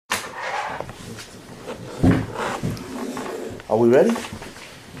Are we ready?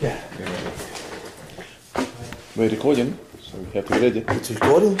 Yeah. We're recording, so we have to be ready. It's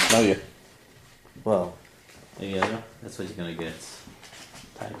recording? Now, yeah. Well, Yeah, that's what you're gonna get.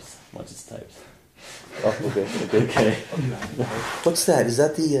 Types. Once it's typed. Oh, okay. Okay. what's that? Is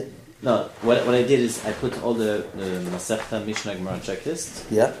that the... No, what I did is I put all the Masechta Mishnah Gemara checklist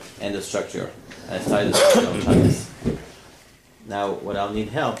yeah? and the structure. And I started the structure on checklist. Now, what I'll need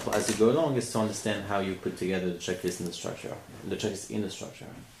help as you go along is to understand how you put together the checklist and the structure. The checklist in the structure.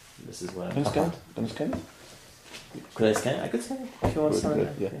 This is what I'm... Can you scan it? Can you scan it? Could I scan it? I could scan it if you want to scan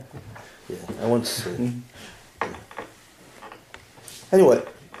it. Yeah. Yeah, I want to see. Anyway,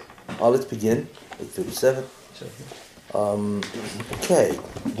 let's begin. 8:37. Okay.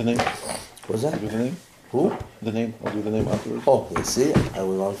 The name? What was that? Do the name? Who? The name? I'll do the name afterwards. Oh, you see, I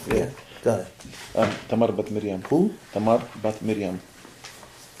will on for you. Go ahead. Tamar Bat Miriam. Who? Tamar Bat Miriam.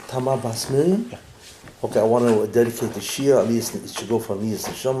 Tamar Bas Miriam? Yeah. Okay, I want to dedicate the Shia. At least it should go for Aliyah's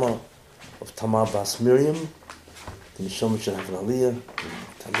Neshama of Tamar Bas Miriam. The Neshama should have an Aliyah,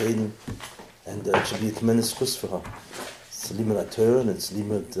 Talmud, and it should be a tremendous chus for her. It's a limud Torah, and it's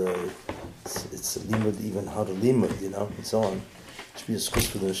limud, it's a limud even how to limud, and so on. It should be a chus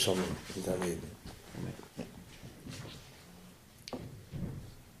for the Neshama in Talmud.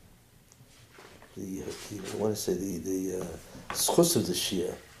 I want to say the schus of the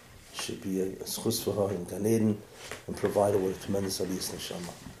Shia should be a schus for her in Gan Eden and provide her with a tremendous aliyas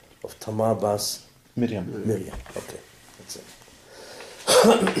neshama of Tamar Bas Miriam. Okay, that's it.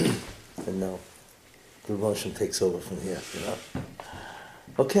 And now the Roshim takes over from here.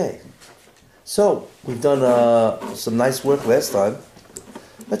 Okay, so we've done some nice work last time.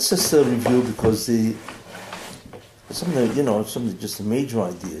 Let's just review because some of just the major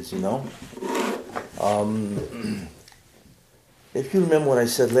ideas, If you remember what I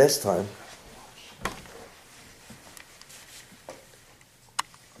said last time,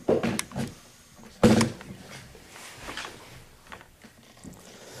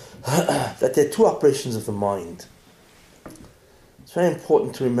 that there are two operations of the mind. It's very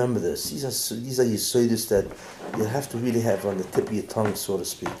important to remember this. These are yesodis that you have to really have on the tip of your tongue, so to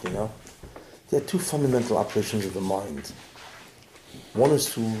speak, There are two fundamental operations of the mind. One is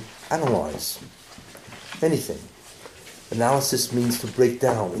to analyze anything. Analysis means to break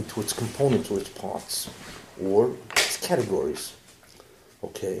down into its components or its parts, or its categories.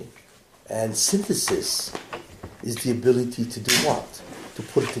 Okay? And synthesis is the ability to do what? To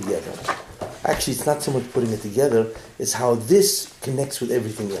put it together. Actually, it's not so much putting it together, it's how this connects with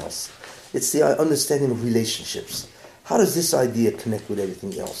everything else. It's the understanding of relationships. How does this idea connect with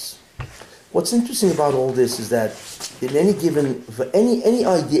everything else? What's interesting about all this is that in any given, for any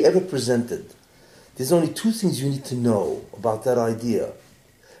idea ever presented, there's only two things you need to know about that idea,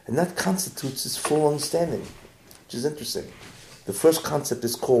 and that constitutes its full understanding, which is interesting. The first concept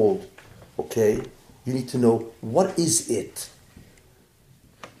is called, you need to know what is it?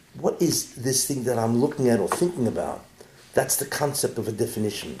 What is this thing that I'm looking at or thinking about? That's the concept of a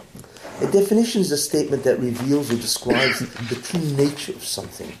definition. A definition is a statement that reveals or describes the true nature of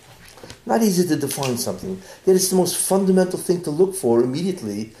something. Not easy to define something, yet it's the most fundamental thing to look for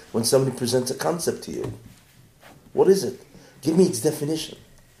immediately when somebody presents a concept to you. What is it? Give me its definition.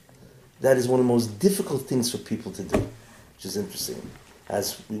 That is one of the most difficult things for people to do, which is interesting,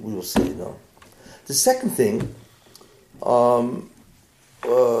 as we will see, The second thing,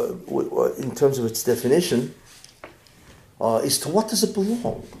 in terms of its definition, is to what does it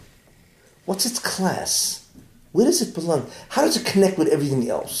belong? What's its class? Where does it belong? How does it connect with everything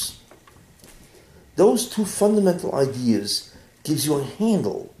else? Those two fundamental ideas gives you a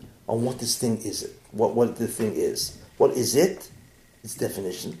handle on what this thing is. What the thing is. What is it? Its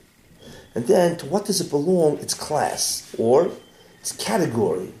definition. And then to what does it belong? Its class, or its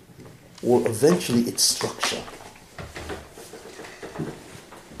category, or eventually its structure.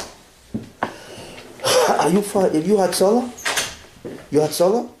 Have you had Salah? You had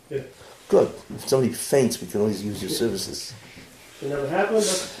Salah? Yeah. Good. If somebody faints, we can always use your services. It never happened,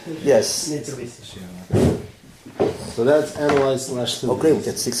 but Yes. needs to be. So that's analyze / Oh, great. We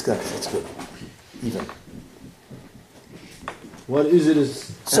got 6 guys. That's good. Even. What is it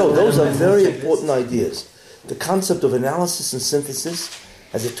is... So those are very important ideas. The concept of analysis and synthesis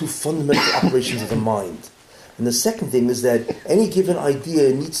as the two fundamental operations of the mind. And the second thing is that any given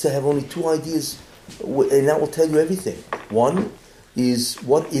idea needs to have only two ideas, and that will tell you everything. One is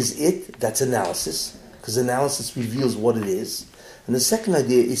what is it? That's analysis, because analysis reveals what it is. And the second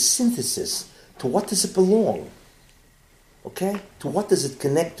idea is synthesis. To what does it belong? Okay? To what does it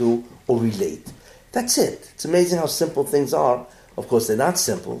connect to or relate? That's it. It's amazing how simple things are, Of course, they're not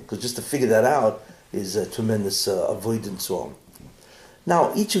simple, because just to figure that out is a tremendous avoidance wrong.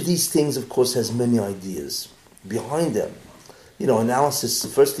 Now, each of these things, of course, has many ideas behind them. Analysis, the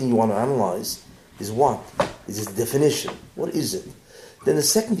first thing you want to analyze is what? Is its definition. What is it? Then the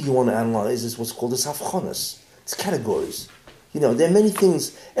second thing you want to analyze is what's called havchonos. It's categories. There are many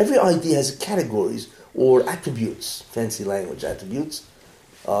things. Every idea has categories or attributes, fancy language, attributes.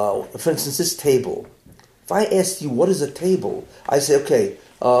 For instance, this table. If I asked you, what is a table? I say, okay,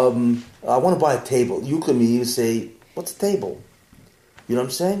 I want to buy a table. You look at me, you say, what's a table? You know what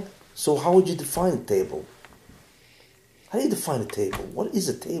I'm saying? So how would you define a table? How do you define a table? What is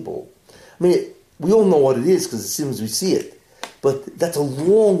a table? I mean, we all know what it is because as soon as we see it. But that's a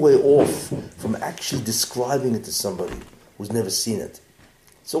long way off from actually describing it to somebody who's never seen it.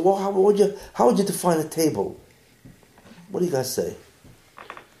 So how would you define a table? What do you guys say?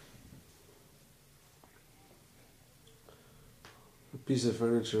 A piece of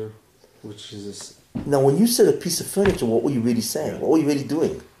furniture, which is Now, when you said a piece of furniture, what were you really saying? What were you really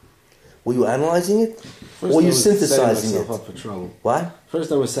doing? Were you analyzing it? Or were you synthesizing it? Up for trouble. What?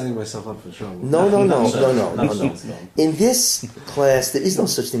 First, I was setting myself up for trouble. No. No. In this class, there is no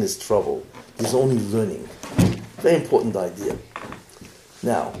such thing as trouble. There's only learning. Very important idea.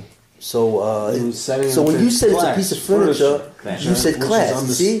 Now, so when you said it's a piece of furniture, you said class.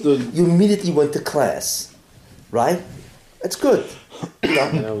 See, you immediately went to class, right? That's good.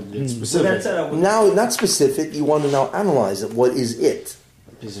 And I would get specific. Now, not specific. You want to now analyze it. What is it?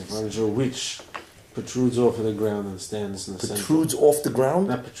 A piece of furniture which protrudes off of the ground and stands in the center. Protrudes off the ground?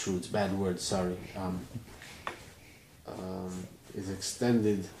 Not protrudes, bad word, sorry. Is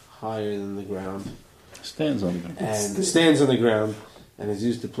extended higher than the ground. Stands on them. And stands on the ground and is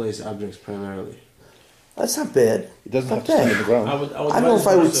used to place objects primarily. That's not bad. It doesn't Not have to stand bad. on the ground. I don't know if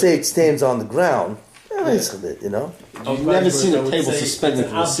I would say it stands on the ground. It's a bit, You've never seen a table suspended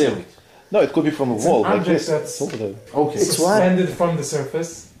from the ceiling. No, it could be from a wall, like object this. that's Over there. Okay. It's what? suspended from the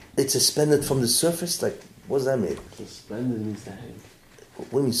surface. It's suspended from the surface? Like, what does that mean? Suspended means to hang. What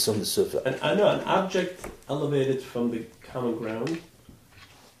do you mean from the surface? I know an object elevated from the common ground,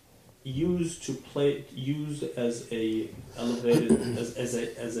 used as a elevated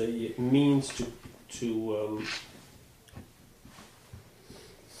as a means to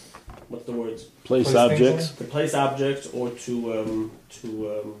what's the words? Place Place objects. things To place objects or to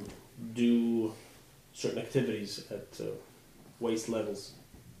do certain activities at waist levels.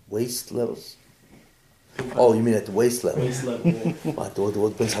 Waist levels? Oh, you mean at the waist level? Waist level. What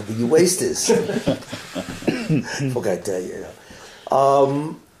depends how big your waist is. Forgot to tell you.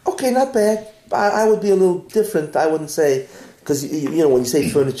 Okay, not bad. I would be a little different. I wouldn't say, because when you say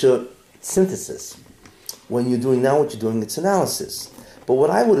furniture synthesis, when you're doing now what you're doing, it's analysis. But what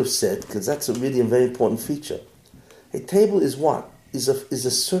I would have said, because that's a very important feature, a table is what? Is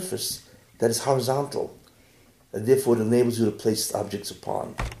a surface that is horizontal, and therefore it enables you to place objects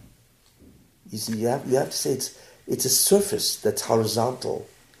upon. You see, you have to say it's a surface that's horizontal,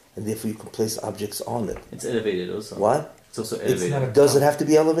 and therefore you can place objects on it. It's elevated also. What? It's also not elevated. a- Does it have to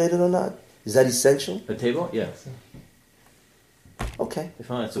be elevated or not? Is that essential? The table? Yeah. Okay. If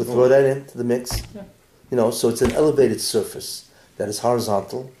not, it's a We'll wall. throw that into the mix. Yeah. So it's an elevated surface that is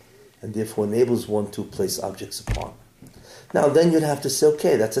horizontal and therefore enables one to place objects upon. Now, then you'd have to say,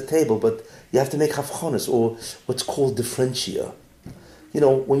 okay, that's a table, but you have to make havchonos, or what's called differentia.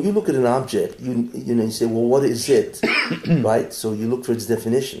 When you look at an object, you say, well, what is it? Right? So you look for its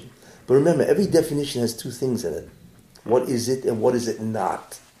definition. But remember, every definition has two things in it. What is it and what is it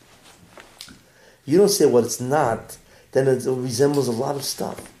not? You don't say what it's not, then it resembles a lot of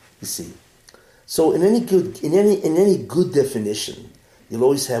stuff, you see. So in any good definition, you'll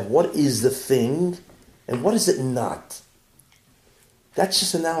always have what is the thing and what is it not. That's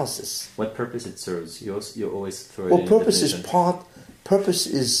just analysis. What purpose it serves? You always throw it Well, in purpose definition. purpose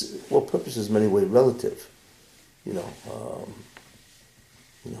is many ways relative.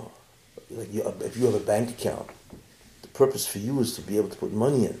 If you have a bank account, the purpose for you is to be able to put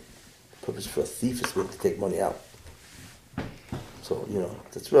money in. The purpose for a thief is to be able to take money out. So,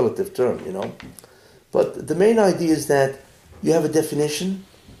 that's a relative term, But the main idea is that you have a definition,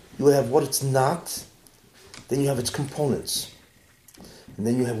 you have what it's not, then you have its components, and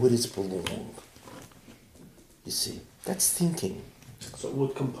then you have where it's belong. You see, that's thinking. So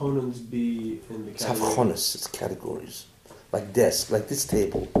would components be in the It's category? havchonos, it's categories. Like desk, like this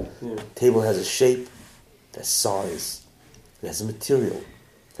table. Yeah. Table has a shape, it has size, it has a material,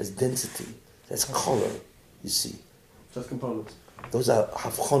 it has density, it has color, you see. Just components. Those are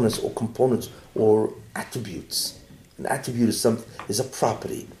havchonos or components or attributes. An attribute is a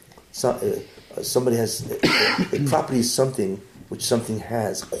property. Somebody has a property is something which something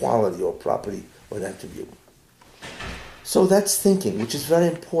has, quality or property or an attribute. So that's thinking, which is very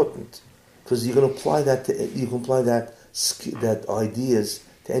important, because you're going to apply that that ideas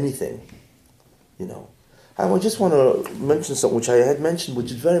to anything, you know. I just want to mention something which I had mentioned,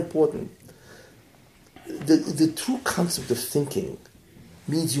 which is very important. The true concept of thinking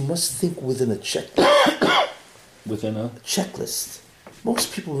means you must think within a checklist. Within a? Checklist.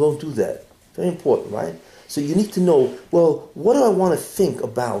 Most people don't do that. Very important, right? So you need to know, well, what do I want to think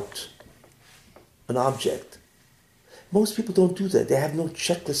about an object? Most people don't do that. They have no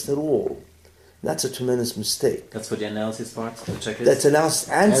checklist at all. That's a tremendous mistake. That's for the analysis part, the checklist? That's analysis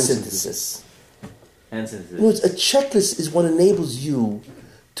and synthesis. And synthesis. You know, a checklist is what enables you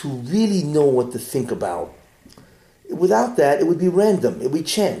to really know what to think about. Without that, it would be random. It would be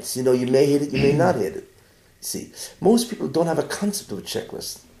chance. You know, you may hit it, you may not hit it. See, most people don't have a concept of a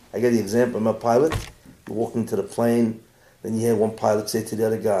checklist. I get the example, I'm a pilot. You walk into the plane, then you hear one pilot say to the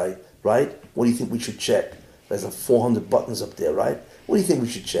other guy, right, what do you think we should check? There's like 400 buttons up there, right? What do you think we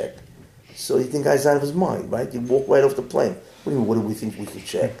should check? So you think guy's out of his mind, right? You walk right off the plane. What do you mean, what do we think we should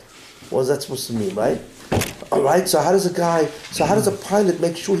check? What is that supposed to mean, right? All right, so how does a pilot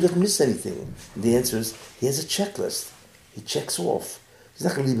make sure he doesn't miss anything? And the answer is, he has a checklist. He checks off. He's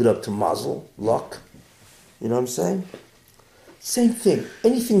not going to leave it up to muzzle, luck. You know what I'm saying? Same thing.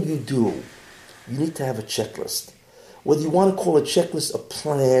 Anything you do, you need to have a checklist. Whether you want to call a checklist a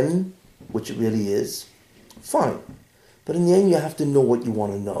plan, which it really is, fine. But in the end, you have to know what you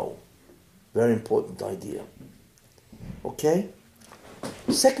want to know. Very important idea. Okay?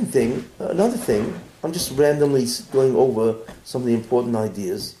 Second thing, another thing, I'm just randomly going over some of the important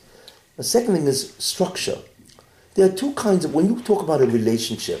ideas. The second thing is structure. There are two kinds of, when you talk about a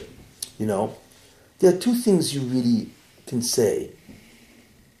relationship, you know, there are two things you really can say.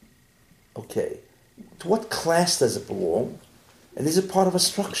 Okay, to what class does it belong? And is it part of a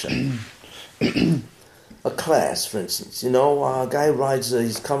structure? A class, for instance, you know, a guy rides,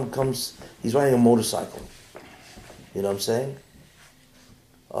 he's riding a motorcycle. You know what I'm saying?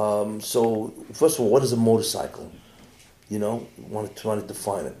 So, first of all, what is a motorcycle? You know, you want to try to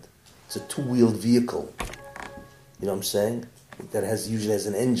define it. It's a two-wheeled vehicle. You know what I'm saying? That usually has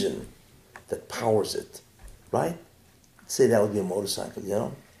an engine that powers it, right? Say that would be a motorcycle, you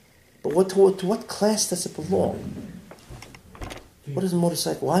know? But to what class does it belong? What is a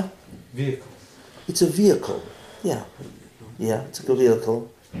motorcycle? What? Vehicle. It's a vehicle. Yeah. Yeah, it's a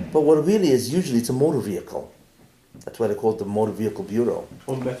vehicle. But what it really is, usually it's a motor vehicle. That's why they call it the Motor Vehicle Bureau.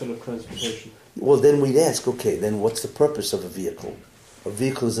 Or method of transportation. Well, then we'd ask, okay, then what's the purpose of a vehicle? A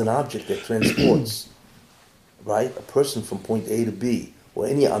vehicle is an object that transports, right? A person from point A to B, or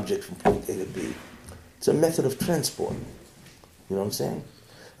any object from point A to B. It's a method of transport. You know what I'm saying?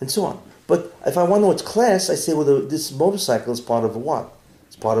 And so on. But if I want to know its class, I say, well, this motorcycle is part of a what?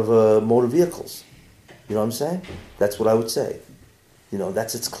 It's part of motor vehicles. You know what I'm saying? That's what I would say. You know,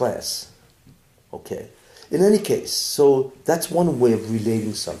 that's its class. Okay. In any case, so that's one way of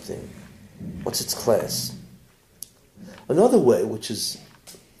relating something. What's its class? Another way, which is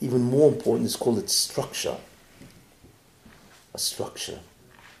even more important, is called its structure. A structure.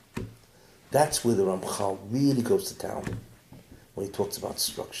 That's where the Ramchal really goes to town when he talks about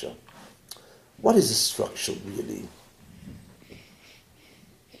structure. What is a structure really?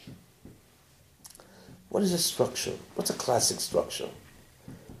 What is a structure? What's a classic structure?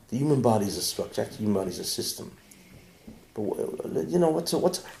 The human body is a structure. Actually, the human body is a system. But you know,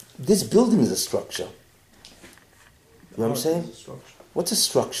 this building is a structure. You know what I'm saying? What's a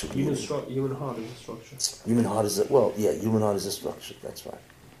structure? Human heart is a structure. Human heart is human heart is a structure. That's right.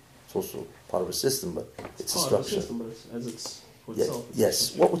 It's also part of a system, but it's a structure. Of a system, but as it's for Yeah, itself.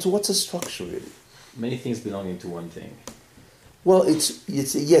 yes. What's a structure really? Many things belonging to one thing. Well, it's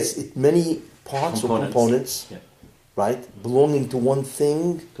many parts or components, Yeah. right, belonging to one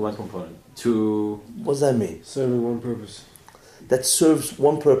thing. To one component. To What does that mean? Serving one purpose. That serves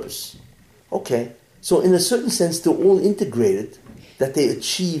one purpose. Okay. So in a certain sense, they're all integrated, that they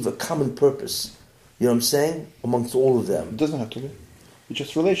achieve a common purpose. You know what I'm saying? Amongst all of them. It doesn't have to be. It's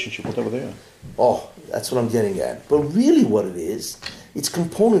just relationship, whatever they are. Oh, that's what I'm getting at. But really what it is, it's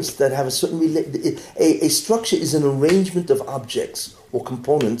components that have a certain... A structure is an arrangement of objects or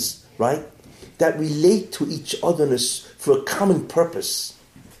components, right, that relate to each other for a common purpose,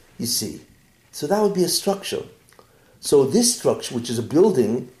 you see. So that would be a structure. So this structure, which is a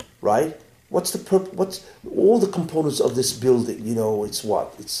building, right, what's the purpose? What's all the components of this building? You know, it's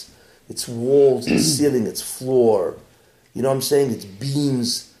what? It's walls, it's ceiling, it's floor. You know what I'm saying? It's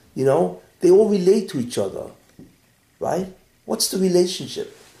beams, you know? They all relate to each other, right? What's the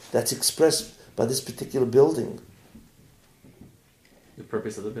relationship that's expressed by this particular building? The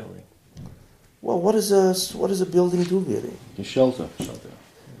purpose of the building. Well, what does a building do really? The shelter.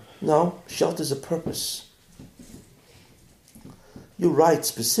 No, shelter is a purpose. You're right.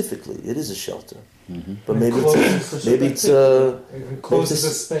 Specifically, it is a shelter, but maybe it's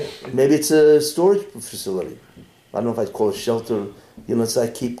a storage facility. I don't know if I'd call it a shelter. You know, it's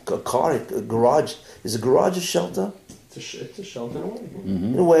like keep a car, a garage. Is a garage a shelter? It's a shelter in a way.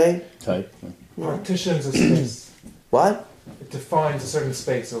 In a way. Type. Partitions a space. What? It defines a certain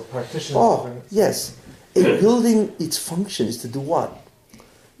space, or partitions. Oh, yes. A building, its function is to do what?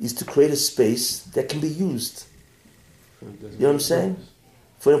 Is to create a space that can be used. You know what I'm saying?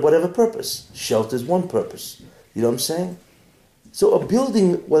 For whatever purpose. Shelter is one purpose. You know what I'm saying? So a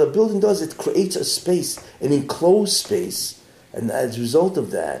building, what a building does, it creates a space, an enclosed space, and as a result of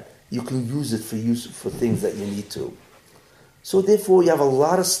that, you can use it for things that you need to. So therefore, you have a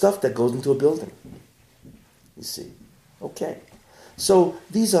lot of stuff that goes into a building. You see? Okay. So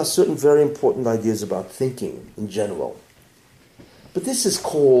these are certain very important ideas about thinking in general. But this is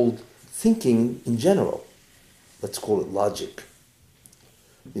called thinking in general. Let's call it logic.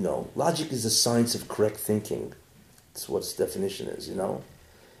 You know, logic is the science of correct thinking. That's what its definition is, you know.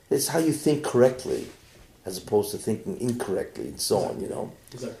 It's how you think correctly as opposed to thinking incorrectly and so on, you know.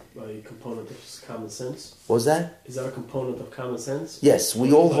 Is that a component of common sense? What was that? Is that a component of common sense? Yes,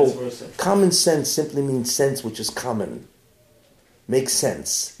 we all Vice hold. versa? Common sense simply means sense which is common. Makes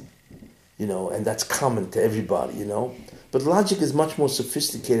sense. You know, and that's common to everybody, you know. But logic is much more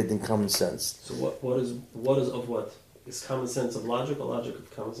sophisticated than common sense. So what is of what? Is common sense of logic or logic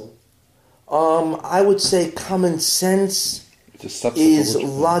of common sense? I would say common sense It's a subset is of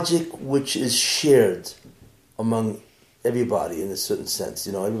logic which is shared among everybody in a certain sense.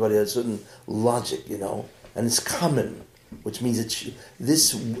 You know, everybody has a certain logic, you know, and it's common, which means in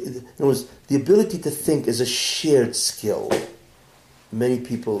other words, the ability to think is a shared skill. Many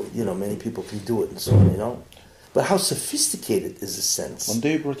people can do it and so on, you know. But how sophisticated is the sense?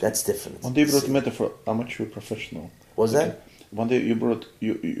 That's different. One day you brought a metaphor, amateur, professional. What was that? One day you brought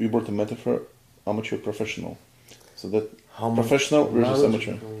a metaphor, amateur, professional. So that How much? professional versus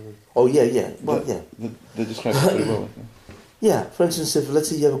amateur. Oh yeah. Well, yeah. They describe it very well. Yeah. For instance, let's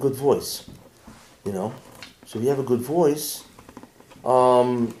say you have a good voice, you know. So if you have a good voice,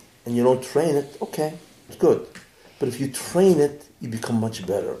 and you don't train it, okay, it's good. But if you train it, you become much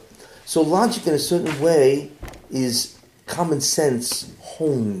better. So logic, in a certain way, is common sense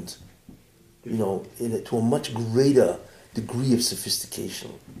honed, you know, to a much greater degree of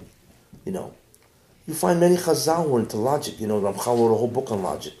sophistication. You know, you find many Chazal were into logic. You know, Ramchal wrote a whole book on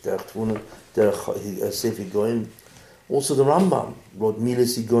logic. Sefer Goin. Also, the Rambam wrote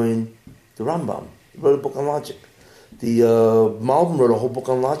Milas Goin. The Rambam wrote a book on logic. The Malbim wrote a whole book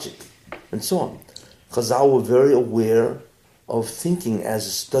on logic, and so on. Chazal were very aware of thinking as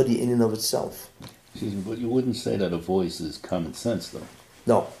a study in and of itself. Excuse me, but you wouldn't say that a voice is common sense, though.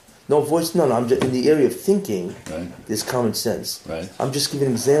 No voice. No. I'm just in the area of thinking. Right. There's common sense. Right. I'm just giving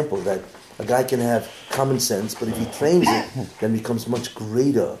an example that a guy can have common sense, but if he trains it, then becomes much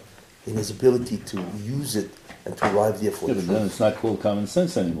greater in his ability to use it and to arrive there for Yeah, the but then truth. it's not called common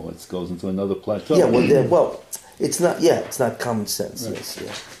sense anymore. It goes into another plateau. Yeah. Well, it's not. Yeah, it's not common sense. Right. Yes.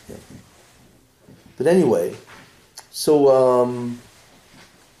 Yeah. But anyway, so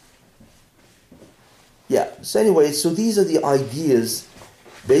So anyway, so these are the ideas,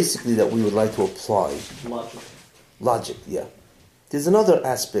 basically, that we would like to apply. Logic, yeah. There's another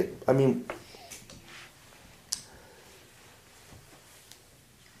aspect. I mean,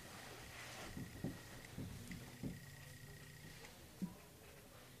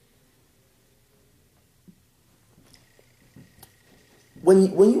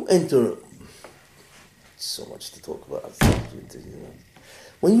 when you enter, so much to talk about.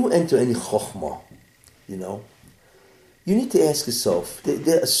 When you enter any chokhmah, you know, you need to ask yourself,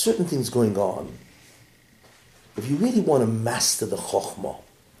 there are certain things going on. If you really want to master the chokhmah,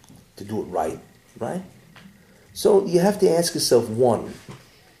 to do it right? So you have to ask yourself, one,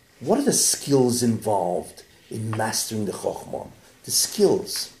 what are the skills involved in mastering the chokhmah? The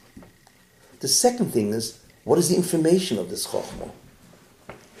skills. The second thing is, what is the information of this chokhmah?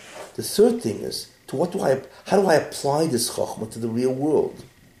 The third thing is, how do I apply this chokhmah to the real world?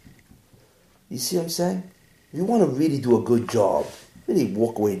 You see what I'm saying? If you want to really do a good job, really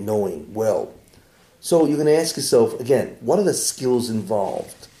walk away knowing well. So you're going to ask yourself, again, what are the skills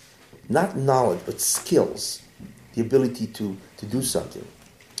involved? Not knowledge, but skills. The ability to do something.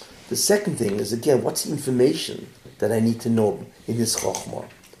 The second thing is, again, what's the information that I need to know in this chokhmah?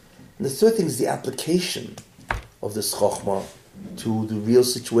 And the third thing is the application of this chokhmah to the real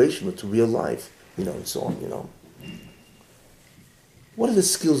situation or to real life, and so on, What are the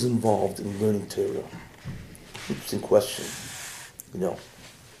skills involved in learning Torah? Interesting question.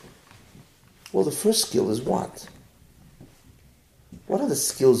 Well, the first skill is what? What are the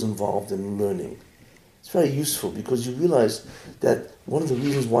skills involved in learning? It's very useful because you realize that one of the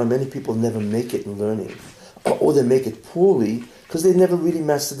reasons why many people never make it in learning, or they make it poorly, because they never really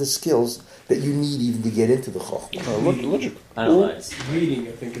master the skills that you need even to get into the Chochmah. Logic. Analyze. Reading,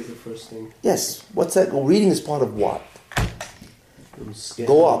 I think, is the first thing. Yes. What's that? Well, reading is part of what?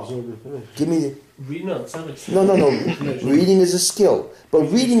 Go up. Give me... It's not like No. Reading is a skill. But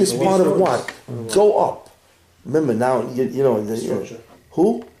reading is part of what? Go up. Remember now, Structure.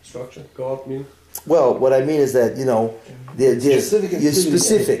 Who? Structure. Go up, mean. Well, what I mean is that, there's Specific and you're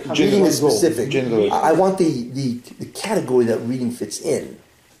specific. specific. Reading is specific. General. I want the category that reading fits in.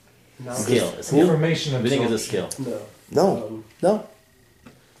 Now, Skill. A skill. Information Reading is a absorption. skill. No. No.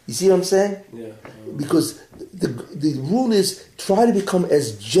 You see what I'm saying? Yeah. Because the rule is try to become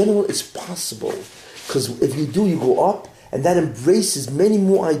as general as possible. Because if you do, you go up, and that embraces many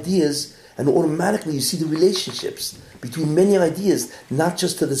more ideas, and automatically you see the relationships between many ideas, not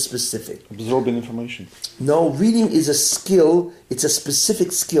just to the specific. Absorbing information. No, reading is a skill, it's a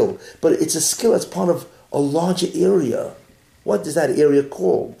specific skill, but it's a skill that's part of a larger area. What is that area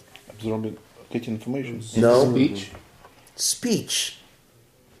called? Absorbing, getting information. No. Speech. Speech.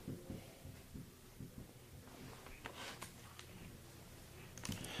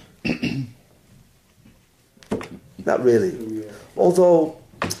 Not really. Although,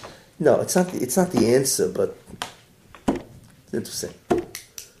 no, it's not the answer, but it's interesting.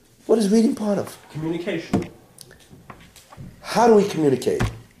 What is reading part of? Communication. How do we communicate?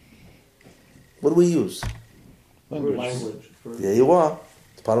 What do we use? Language. There you are.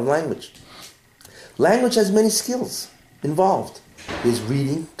 It's part of language. Language has many skills involved. There's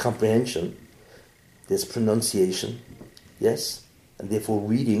reading, comprehension. There's pronunciation. Yes? And therefore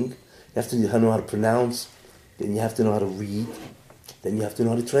reading, you have to know how to pronounce. Then you have to know how to read. Then you have to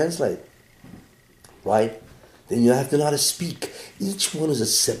know how to translate. Right? Then you have to know how to speak. Each one is a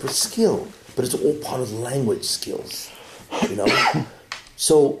separate skill. But it's all part of the language skills.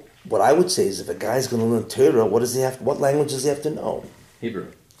 So what I would say is if a guy's going to learn Torah, what language does he have to know?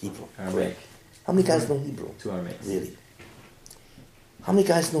 Hebrew. Hebrew. Aramaic. How many guys know Hebrew? 2 Aramaic. Really? How many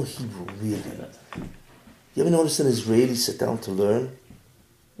guys know Hebrew? Really? You ever notice an Israeli sit down to learn?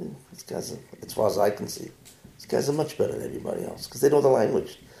 These guys, as far as I can see, these guys are much better than everybody else because they know the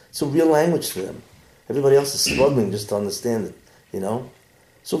language. It's a real language to them. Everybody else is struggling just to understand it,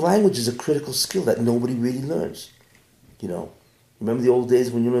 So language is a critical skill that nobody really learns, Remember the old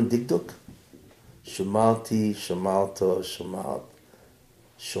days when you learned Digduk? Shemalti, Shemalto, Shemalt,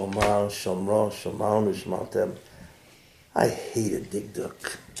 Shomar, Shomro, Shomarnu, Shmaltem. I hated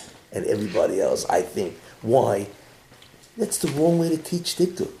Digduk and everybody else, I think. Why? That's the wrong way to teach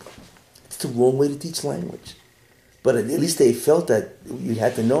Digduk. It's the wrong way to teach language. But at least they felt that you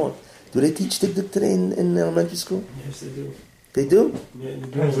had to know it. Do they teach Digduk today in elementary school? Yes, they do. They do? Yeah, in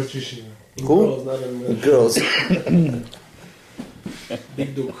Depends girls. what yeshiva. In Who? girls, not in The girls.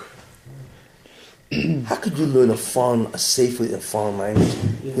 Big Duke. How could you learn a safely a foreign language?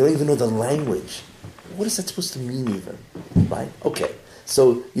 You don't even know the language. What is that supposed to mean even? Right? Okay.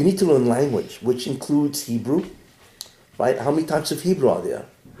 So you need to learn language, which includes Hebrew. Right? How many types of Hebrew are there?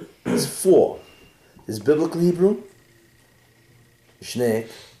 There's 4. There's biblical Hebrew, Mishneh,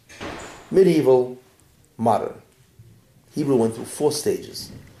 medieval, modern. Hebrew went through 4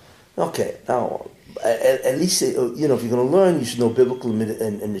 stages. Okay, now, at least, if you're going to learn, you should know biblical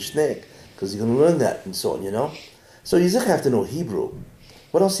and Mishneh, because you're going to learn that and so on, So you just have to know Hebrew.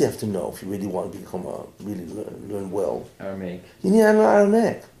 What else do you have to know if you really want to become learn well? Aramaic. You need to know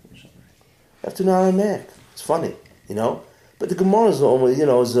Aramaic. You have to know Aramaic. It's funny, But the Gemara is almost, is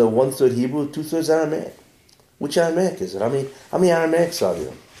 1/3 Hebrew, 2/3 Aramaic. Which Aramaic is it? How many Aramaics are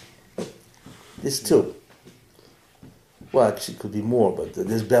there? There's 2. Well, actually, it could be more, but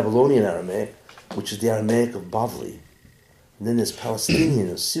there's Babylonian Aramaic, which is the Aramaic of Bavli. And then there's Palestinian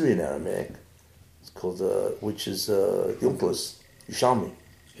or Syrian Aramaic, it's called, which is the Unclus, Yushalmi.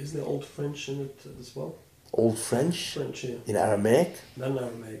 Is there Old French in it as well? Old French? French, yeah. In Aramaic? Not in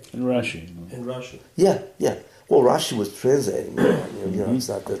Aramaic. In Rashi. In Russian. Yeah. Well, Rashi was translating.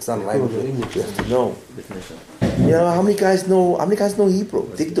 It's not a language you have to know. Definition. How many guys know Hebrew?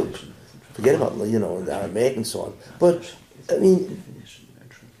 Digduk. Forget about the Aramaic and so on. But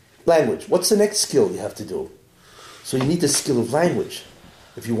language. What's the next skill you have to do? So you need the skill of language.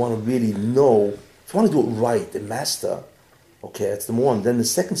 If you want to really know, if you want to do it right and master, okay, that's the one. Then the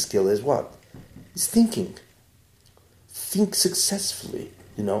second skill is what? It's thinking. Think successfully,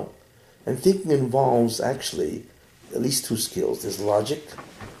 And thinking involves actually at least two skills. There's logic,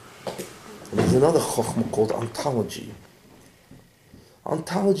 and there's another chokhmah called ontology.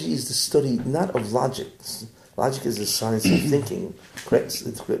 Ontology is the study not of logic. Logic is the science of thinking, correct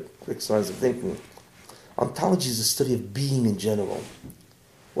science of thinking. Ontology is the study of being in general.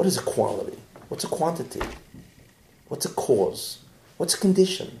 What is a quality? What's a quantity? What's a cause? What's a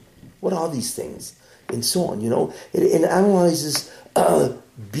condition? What are these things? And so on, It analyzes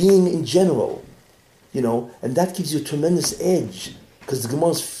being in general, and that gives you a tremendous edge, because the Gemara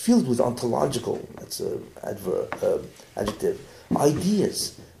is filled with ontological, that's an adjective,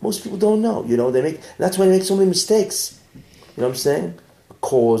 ideas. Most people don't know, that's why they make so many mistakes. You know what I'm saying? A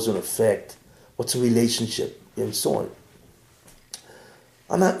cause and effect, what's a relationship, and so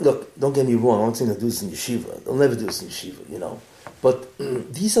on. Don't get me wrong, I don't think they'll do this in yeshiva. They'll never do this in yeshiva, But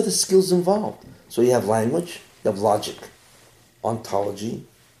these are the skills involved. So you have language, you have logic, ontology,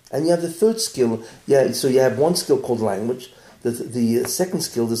 and you have the third skill. Yeah, so you have one skill called language. The second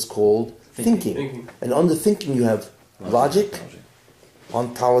skill is called thinking. And under thinking you have logic,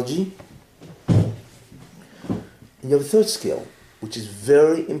 ontology, and you have a third skill, which is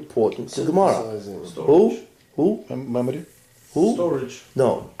very important to Gemara. Who? Memory? Who? Storage.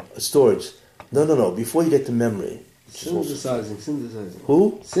 No, storage. No. Before you get to memory. Synthesizing.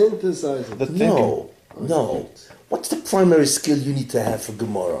 Who? Synthesizing. The thinking. No. What's the primary skill you need to have for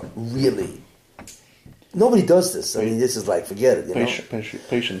Gemara? Really? Nobody does this. I mean, this is like, forget it,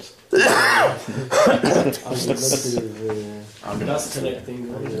 Patience. Dust connecting.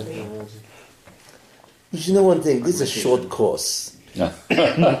 You should know one thing. This is a short course.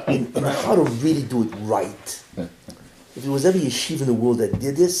 in how to really do it right. If there was every yeshiva in the world that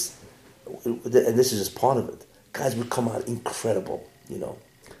did this, and this is just part of it, guys would come out incredible,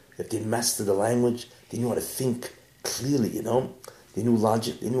 If they mastered the language, they knew how to think clearly, They knew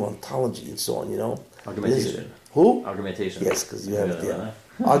logic, they knew ontology, and so on, Argumentation. Who? Argumentation. Yes, because you have it there.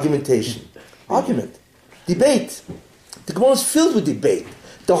 Argumentation. Argument. Debate. The Gemara is filled with debate.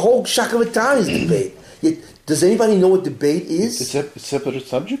 The whole Shakavatari is debate. Yet, does anybody know what debate is? It's a separate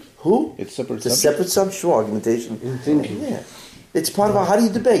subject? Who? It's separate It's a subject? separate subject, sure, argumentation. In thinking. Yeah. It's part of how do you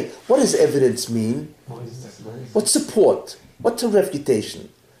debate? What does evidence mean? What's support? What's a refutation?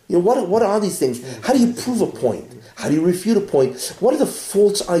 What are these things? How do you prove a point? How do you refute a point? What are the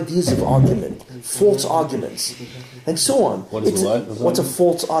false ideas of argument? False arguments, and so on. What's a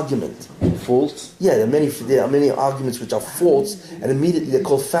false argument? False? Yeah, there are many arguments which are false, and immediately they're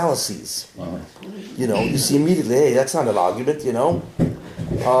called fallacies. You see immediately, hey, that's not an argument,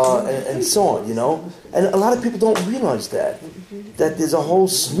 and so on, And a lot of people don't realize that there's a whole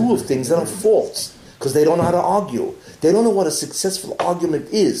slew of things that are false, because they don't know how to argue. They don't know what a successful argument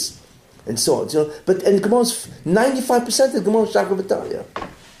is, and so on. But and Gemara's 95% of Gemara Shakavataya.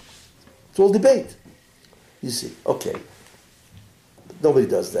 It's all debate. You see, okay. Nobody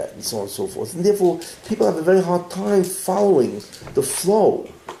does that, and so on and so forth. And therefore, people have a very hard time following the flow.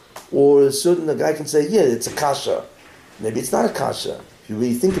 Or a guy can say, yeah, it's a kasha. Maybe it's not a kasha, if you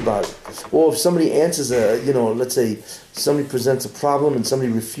really think about it. Or if somebody answers let's say somebody presents a problem and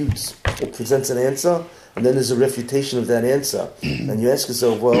somebody refutes or presents an answer, and then there's a refutation of that answer. And you ask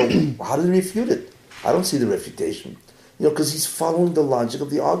yourself, well, how did he refute it? I don't see the refutation. Because he's following the logic of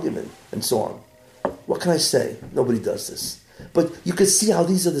the argument, and so on. What can I say? Nobody does this. But you can see how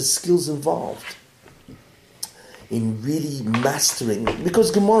these are the skills involved in really mastering, because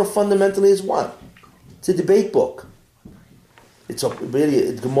Gemara fundamentally is what? It's a debate book.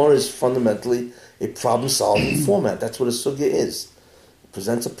 Gemara is fundamentally a problem-solving format. That's what a sugya is. It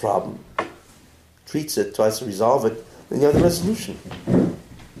presents a problem, treats it, tries to resolve it, then you have the resolution.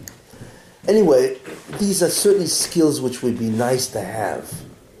 Anyway, these are certainly skills which would be nice to have.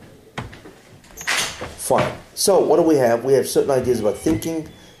 Fine. So, what do we have? We have certain ideas about thinking.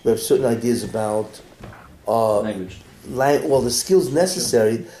 We have certain ideas about Language. The skills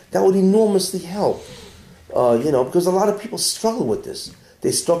necessary. That would enormously help. Because a lot of people struggle with this.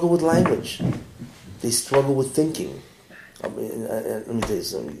 They struggle with language. They struggle with thinking. I mean, let me tell you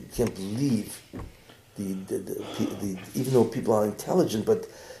something. You can't believe the even though people are intelligent, but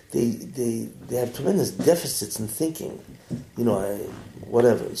they have tremendous deficits in thinking.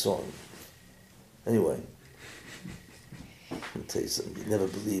 Whatever and so on. Anyway, let me tell you something. You never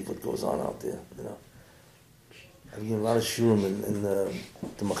believe what goes on out there. I've given a lot of shurim and the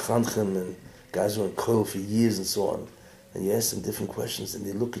machanchim and guys who are in koil for years and so on, and you ask them different questions and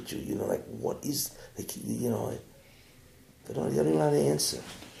they look at you, like, what is, they don't even know how to answer.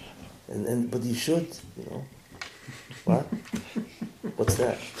 But you should, What? What's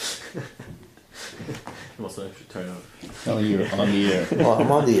that? Also, if you turn off. Telling you on the air. Oh,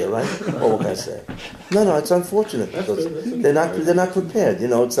 I'm on the air, right? Oh, what can I say? No, it's unfortunate because they're not prepared.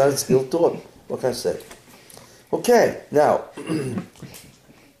 It's not a skilled thought. What can I say? Okay, now,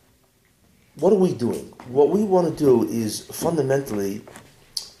 what are we doing? What we want to do is fundamentally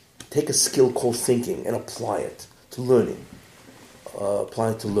take a skill called thinking and apply it to learning.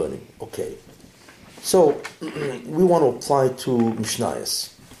 Okay. So, we want to apply to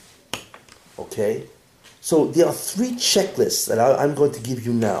Mishnayos. Okay? So, there are 3 checklists that I'm going to give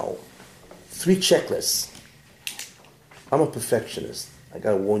you now. 3 checklists. I'm a perfectionist. I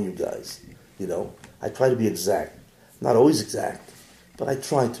got to warn you guys. I try to be exact. Not always exact, but I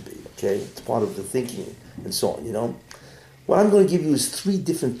try to be, okay? It's part of the thinking and so on, What I'm going to give you is 3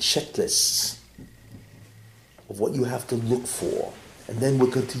 different checklists of what you have to look for. And then we're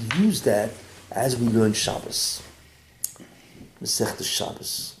going to use that as we learn Shabbos. Masechta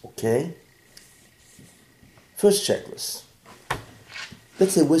Shabbos, okay? First checklist.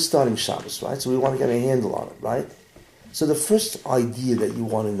 Let's say we're starting Shabbos, right? So we want to get a handle on it, right? So the first idea that you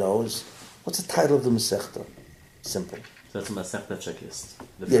want to know is, what's the title of the Masechta? Simple. So that's a Masechta checklist.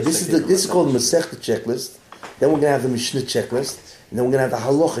 This is called the Masechta checklist. Then we're going to have the Mishnah checklist, and then we're going to have the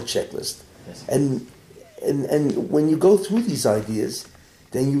Halacha checklist. Yes. And when you go through these ideas,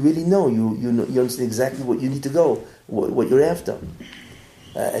 then you really know you understand exactly what you need to go, what you're after,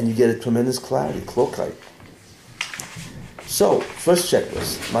 and you get a tremendous clarity, klokite. So first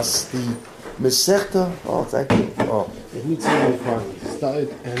checklist, the Masechta. Oh, thank you. Oh, It meets all the requirements.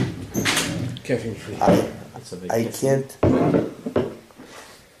 Diet and caffeine free. I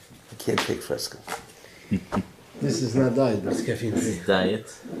can't take Fresca. This is not diet, but it's caffeine free.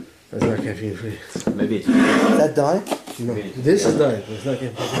 Diet. It's not caffeine free. Maybe it's Is that diet? No, this is diet, but it's not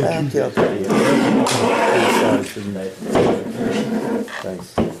caffeine free. Okay. Thanks.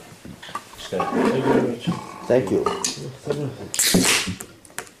 Thank you very much. Thank you.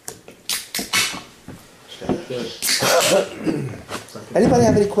 Anybody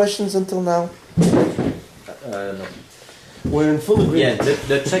have any questions until now? no. We're in full Yeah, agreement.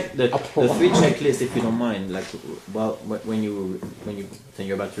 the 3 checklists, if you don't mind, like, well, when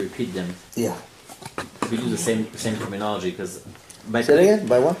you're about to repeat them, Yeah. we do the same terminology because by Say it again.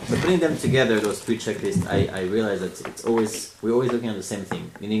 By what? by putting them together, those 3 checklists, I realize that we're always looking at the same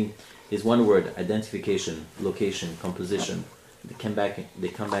thing. Meaning, is one word: identification, location, composition. They come back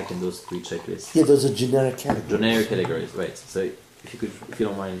in those 3 checklists. Yeah, those are generic categories. Generic categories, right? So if you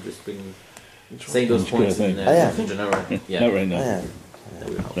don't mind, just saying those That's points good, in I am. general. Yeah, Not right now. Yeah. that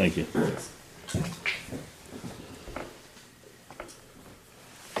would help. Thank you.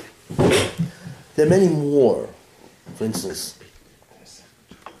 There are many more. For instance,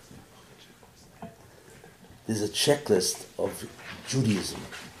 there's a checklist of Judaism.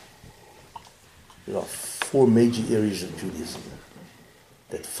 There are 4 major areas of Judaism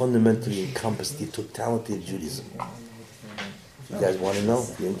that fundamentally encompass the totality of Judaism. If you guys want to know,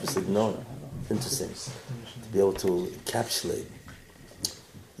 if you're interested in knowing, it's interesting to be able to encapsulate.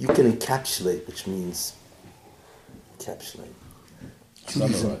 You can encapsulate, which means encapsulate.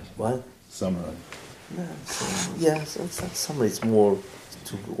 Judaism, Summarize. what? Summarize. No, so it's not summary, it's more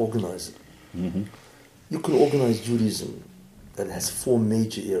to organize it. Mm-hmm. You can organize Judaism that has 4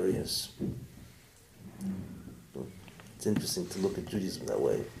 major areas. It's interesting to look at Judaism that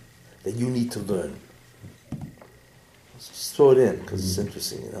way, that you need to learn. So just throw it in, because it's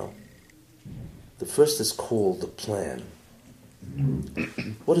interesting, The first is called the plan.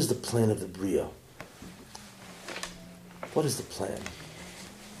 What is the plan of the Bria? What is the plan?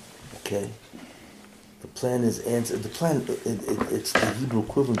 Okay? The plan is answer. The plan, it's the Hebrew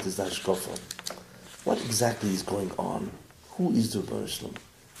equivalent is the Hashkafa. What exactly is going on? Who is the Rebbeinu Shalom?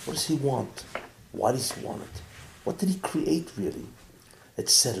 What does he want? Why does he want it? What did he create really?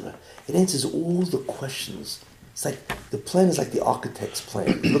 Etc. It answers all the questions. It's like the plan is like the architect's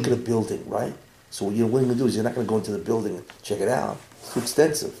plan. You look at a building, right? So what you're willing to do is you're not going to go into the building and check it out. It's too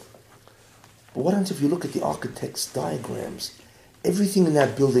extensive. But what happens if you look at the architect's diagrams? Everything in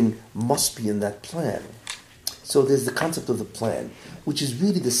that building must be in that plan. So there's the concept of the plan, which is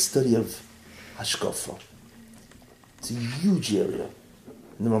really the study of Hashkafa. It's a huge area.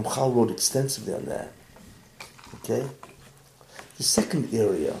 And the Ramchal wrote extensively on that. Okay? The second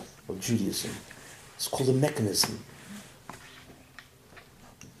area of Judaism is called the mechanism.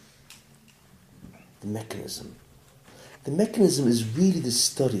 The mechanism. The mechanism is really the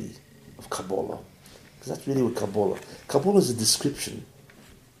study of Kabbalah. Because that's really what Kabbalah. Kabbalah is a description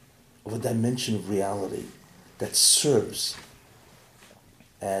of a dimension of reality that serves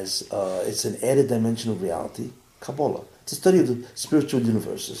as, it's an added dimension of reality, Kabbalah. It's a study of the spiritual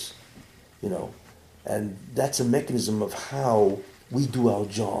universes, And that's a mechanism of how we do our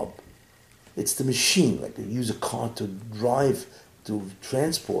job. It's the machine, like you use a car to drive, to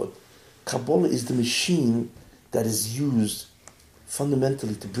transport. Kabbalah is the machine that is used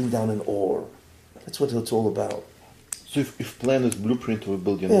fundamentally to bring down an ore. That's what it's all about. So if plan is blueprint of a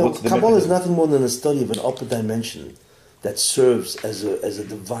building, Yeah, what's the Kabbalah is mechanism? nothing more than a study of an upper dimension that serves as a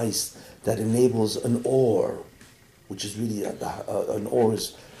device that enables an ore, which is really an ore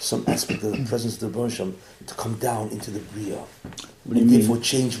is some aspect of the presence of the Beresham, to come down into the Bria, What do you and mean? therefore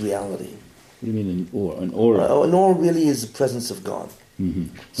change reality. What do you mean an aura? An aura? An ore really is the presence of God.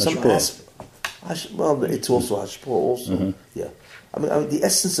 Some Hashpah. aspect. Well, it's also Hashpah also. Yeah. I mean, the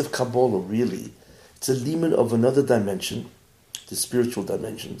essence of Kabbalah really, it's a limit of another dimension, the spiritual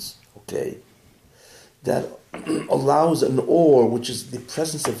dimensions, okay, that allows an ore, which is the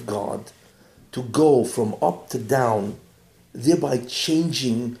presence of God, to go from up to down, thereby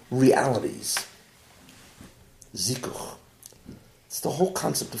changing realities. Zikuch. It's the whole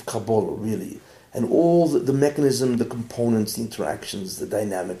concept of Kabbalah, really. And all the mechanism, the components, the interactions, the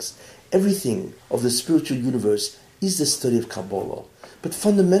dynamics, everything of the spiritual universe is the study of Kabbalah. But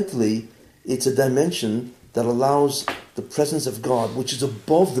fundamentally, it's a dimension that allows the presence of God, which is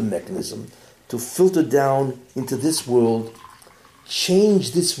above the mechanism, to filter down into this world,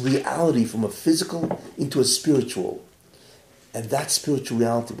 change this reality from a physical into a spiritual. And that spiritual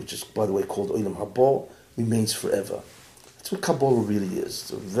reality, which is, by the way, called Olam Haba, remains forever. That's what Kabbalah really is.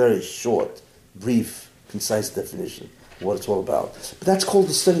 It's a very short, brief, concise definition of what it's all about. But that's called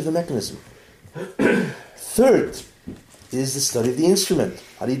the study of the mechanism. Third is the study of the instrument.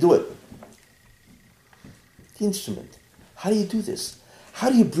 How do you do it? The instrument. How do you do this? How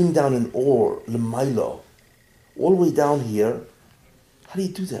do you bring down an ore, l'maylo, all the way down here? How do you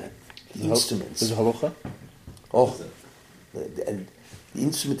do that? The instruments. Is it halacha? Oh, and the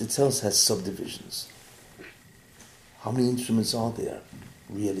instrument itself has subdivisions. How many instruments are there,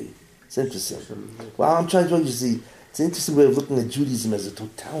 really? It's interesting. Well, I'm trying to see, it's an interesting way of looking at Judaism as a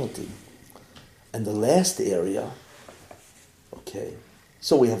totality. And the last area, okay,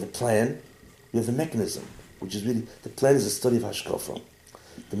 so we have the plan, we have the mechanism, which is really, the plan is a study of Hashkafa.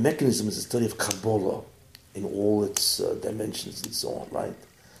 The mechanism is a study of Kabbalah in all its dimensions and so on, right?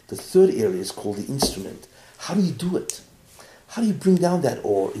 The third area is called the instrument. How do you do it? How do you bring down that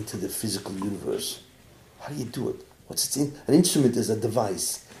ore into the physical universe? How do you do it? An instrument is a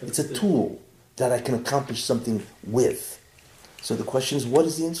device. It's a tool that I can accomplish something with. So the question is, what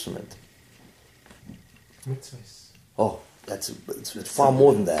is the instrument? Mitzvahs. Oh, it's far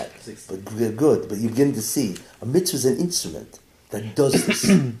more than that. But they're good. But you begin to see a mitzvah is an instrument that does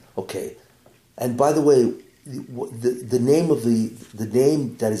this. Okay, and by the way, the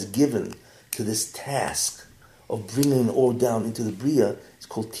name that is given to this task of bringing an ore down into the bria is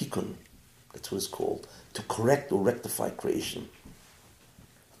called tikkun. That's what it's called, to correct or rectify creation.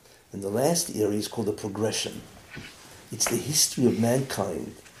 And the last area is called the progression. It's the history of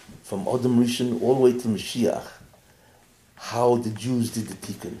mankind from Adam Rishon all the way to Mashiach. How the Jews did the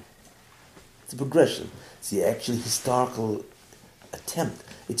tikkun. It's a progression. It's the actually historical attempt.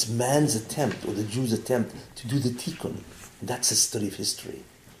 It's man's attempt, or the Jews' attempt, to do the tikkun. And that's a study of history.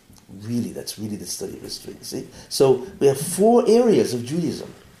 Really, that's really the study of history. See? So we have 4 areas of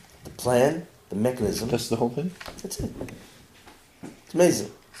Judaism. The plan, the mechanism. That's the whole thing? That's it. It's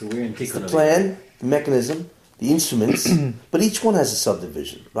amazing. So we're in It's tikkun the of plan, the mechanism, the instruments, but each one has a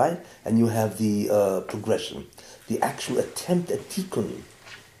subdivision, right? And you have the progression, the actual attempt at tikkun.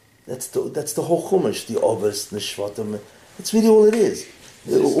 That's the whole chumash, the Ovis, the Shvatim. That's really all it is.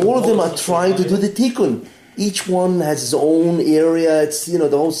 All of them are trying to do the tikkun. Each one has its own area. It's the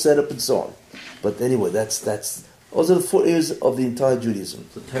whole setup and so on. But anyway, that's those are the 4 areas of the entire Judaism.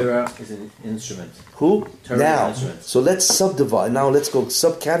 So Torah is an instrument. Who? Torah Now, instruments. so let's subdivide. Now let's go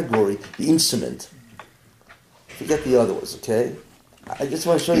subcategory, the instrument. Forget the other ones, okay? I just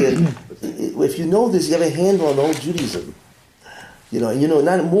want to show you, if you know this, you have a handle on the whole Judaism.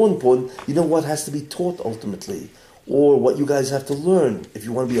 Not more important, you know what has to be taught ultimately, or what you guys have to learn if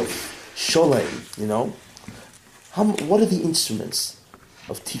you want to be a sholem, What are the instruments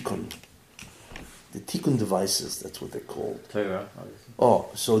of tikkun? The tikkun devices, that's what they're called. Torah, obviously. Oh,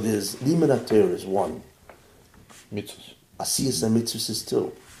 so there's Limud HaTorah is 1. Mitzvahs. Asiyas and mitzvahs is 2.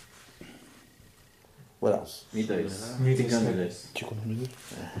 What else? Midas. Midas. Tikkun Midas. Tikkun Hamid.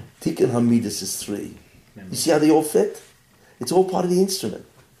 Tikkun Hamidus is 3. You see how they all fit? It's all part of the instrument.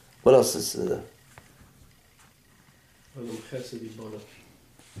 What else is Olam Chesed Yibona.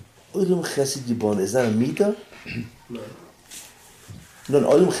 Olam Chesed Yibona? Is that a midah? No. No,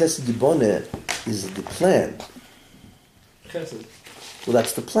 Olam Chesed Yibona is the plan. Chesed. Well,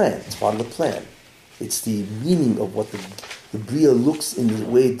 that's the plan. It's part of the plan. It's the meaning of what the Bria looks in the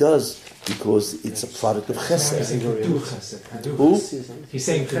way it does because it's a product of He's Chesed. saying to do chesed. Who? He's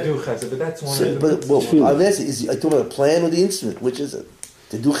saying to do chesed, but that's one So, of the... well, I'm asking, are you talking about the plan or the instrument? Which is it?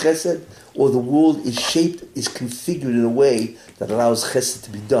 To do Chesed, or the world is shaped, is configured in a way that allows Chesed to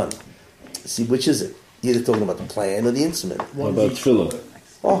be done? See, which is it? You're either talking about the plan or the instrument. What about tefillah?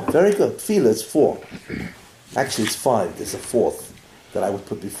 Oh, very good. Tefillah is 4. Actually, it's 5. There's a 4th that I would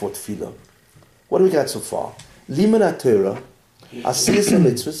put before Tefillah. What do we got so far? Liman HaTorah, Asiyas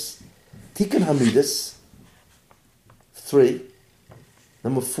HaMitzvahs, Tikkun HaMidas, 3.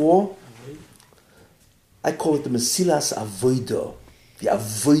 Number 4, I call it the Mesilas Avodah, the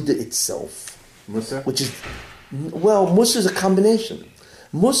Avodah itself. Musar? Which is, well, Musar is a combination.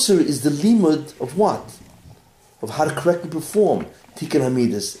 Musar is the limud of what? Of how to correctly perform Tikkun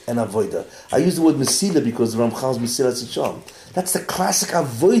Hamidas and Avodah. I use the word Mesila because the Ramchal's Mesilas Yisham. That's the classic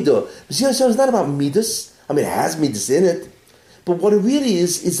Avodah. Mesilas Yisham is not about Midas. I mean, it has Midas in it. But what it really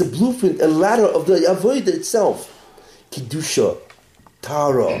is the blueprint, a ladder of the Avodah itself. Kedusha,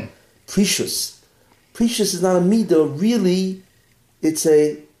 Tara, Precious. Precious is not a Midah, really, it's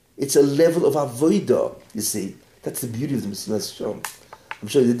a level of Avodah, you see. That's the beauty of the Mesilas Yisham. I'm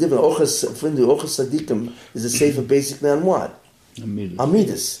sure the different Ochas Sadiqim is a safer basically on what?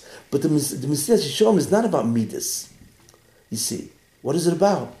 Midas. But the Mesilas Yisham is not about Midas. You see, what is it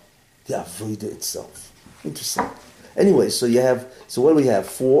about? The Avodah itself. Interesting. Anyway, so what do we have?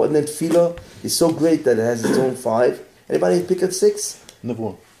 4, and then Tefillah is so great that it has its own 5. Anybody pick at 6?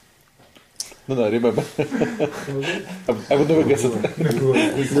 Nevuah. No, I remember. I would never guess it.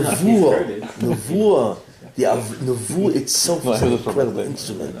 Nevuah. The Nevuah itself is an incredible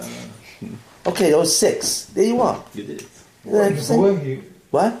instrument. Okay, that was 6. There you are. You did it.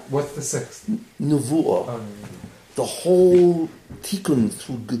 What? What's the 6th? Nevuah. The whole tikkun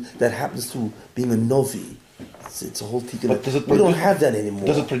that happens through being a novi. It's a whole tikkun. We don't have that anymore.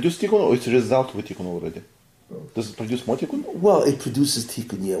 Does it produce tikkun or it's a result of a tikkun already? Does it produce more tikkun? Well, it produces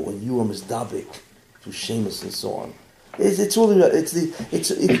tikkun, yeah, when you are misdabik through Sheamus and so on. It's all about,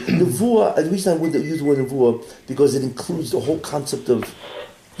 nevuah. The reason I would use the word nevuah because it includes the whole concept of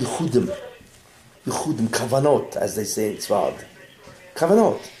yichudim, kavanot, as they say in Tzfad.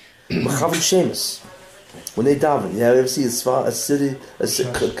 Kavanot, Mechavan Sheamus. When they daven, you ever see a city,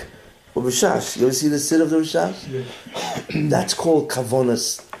 or Rishash? You ever see the city of the Rishash? Yeah. That's called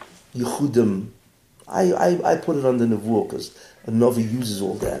kavanas, yichudim. I put it under nevuah because a novi uses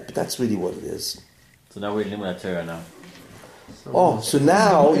all that, but that's really what it is. So now we're in Liman HaTorah now. So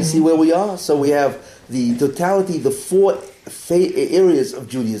now you see where we are. So we have the totality, the 4 areas of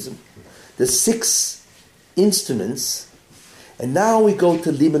Judaism, the 6 instruments, and now we go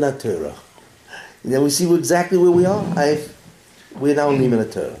to Liman HaTorah. And then we see exactly where we are. We're now in Liman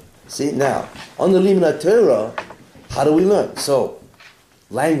HaTorah. See, now, on the Liman HaTorah, how do we learn? So,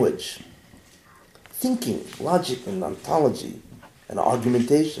 language, thinking, logic, and ontology, and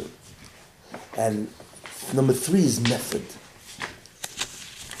argumentation. And number 3 is method.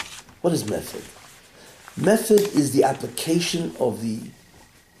 What is method? Method is the application of the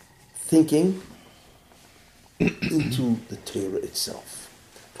thinking into the Torah itself,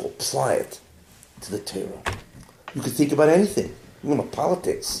 to apply it to the Torah. You could think about anything.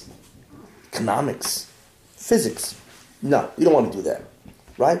 Politics, economics, physics. No, you don't want to do that,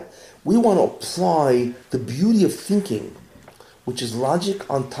 right? We want to apply the beauty of thinking, which is logic,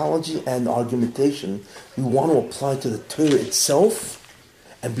 ontology, and argumentation. We want to apply to the Torah itself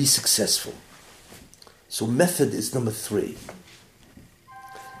and be successful. So method is number 3.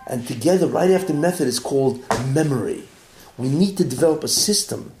 And together, right after method, is called memory. We need to develop a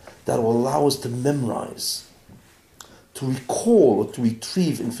system that will allow us to memorize, to recall or to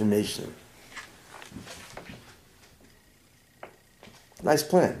retrieve information. Nice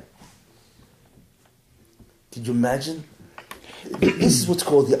plan. Could you imagine? This is what's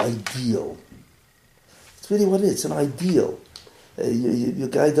called the ideal. It's really what it is. It's an ideal. Your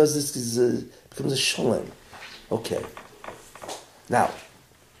guy does this, becomes a sholem. Okay. Now,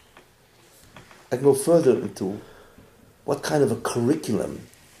 I can go further into what kind of a curriculum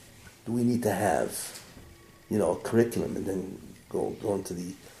do we need to have? A curriculum, and then go into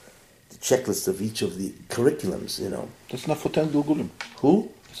the checklist of each of the curriculums, That's enough for 10 Gilgulim. Who?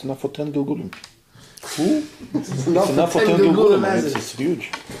 It's enough for 10 Gilgulim. Who? It's enough for 10 Gilgulim. It's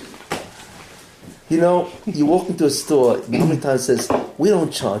huge. You walk into a store, how many times it says, we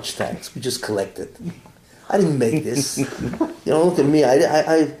don't charge tax, we just collect it. I didn't make this. Look at me.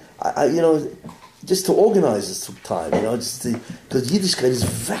 I just to organize this took time, because Yiddishkeit is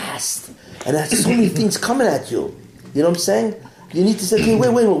vast, and there's so many things coming at you. You know what I'm saying? You need to say, okay,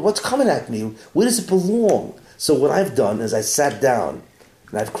 wait, what's coming at me? Where does it belong? So what I've done is I sat down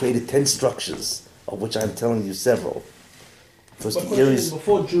and I've created 10 structures, of which I'm telling you several. First, My the question is, areas.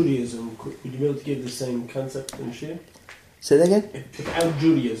 before Judaism, would you be able to give the same concept in Shia? Say that again? Without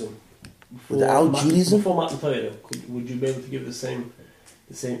Judaism. Without Judaism? Before Matan Torah, would you be able to give the same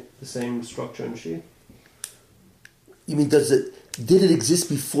structure in Shia? You mean, did it exist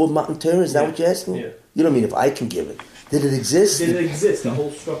before Matan Torah? Is that what you're asking? Yeah. You don't mean if I can give it. Did it exist? Did it exist, the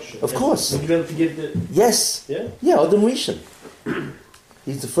whole structure? Of course. Would you be able to give the... Yes. Yeah? Yeah, Adam Rishon.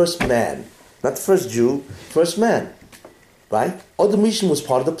 He's the first man. Not the first Jew, first man. Right? Adam Rishon was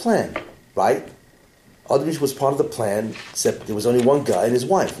part of the plan. Right? Adam Rishon was part of the plan, except there was only one guy and his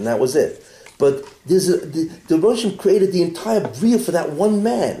wife, and that was it. But the Rishon created the entire Bria for that one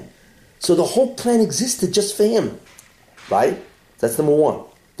man. So the whole plan existed just for him. Right? That's number one.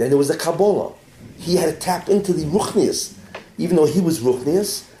 Then there was the Kabbalah. He had to tap into the Ruchnius, even though he was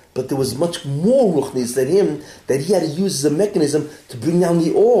Ruchnius, but there was much more Ruchnius than him that he had to use as a mechanism to bring down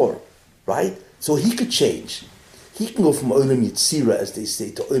the ore, right? So he could change. He can go from Olam Yitzira, as they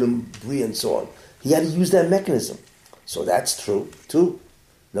say, to Olam Bria and so on. He had to use that mechanism. So that's true, too.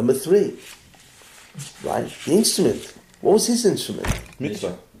 Number 3, right? The instrument. What was his instrument?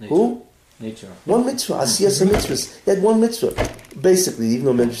 Mitzvah. Who? Nature. One mitzvah, Asiyas mitzvahs. He had one mitzvah. Basically, even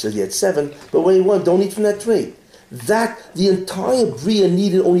though Medrash said he had 7, but when he won, don't eat from that tree. That, the entire Bria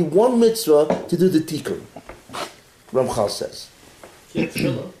needed only one mitzvah to do the tikkun. Ramchal says. He had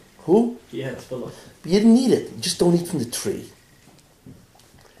tefillah. Who? He had tefillah. But you didn't need it. You just don't eat from the tree.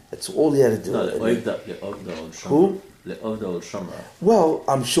 That's all he had to do. No, Who? The old Shomer. Well,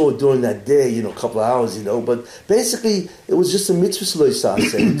 I'm sure during that day, a couple of hours, but basically it was just a mitzvah loisah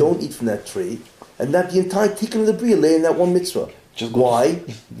saying, don't eat from that tree. And that the entire tikkun of the Bria lay in that one mitzvah. Why?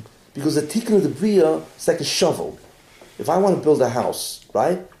 Because the tikkun of the Bria is like a shovel. If I want to build a house,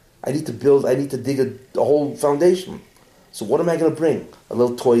 right? I need to dig a whole foundation. So what am I going to bring? A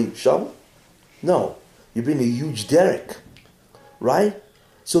little toy shovel? No. You bring a huge derrick, right?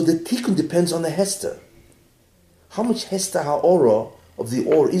 So the tikkun depends on the hester. How much hester ha'ora of the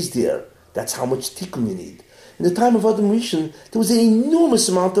ore is there? That's how much tikkun you need. In the time of Adam Rishon, there was an enormous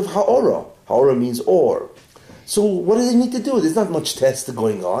amount of ha'ora. Ha'ora means ore. So what do they need to do? There's not much hester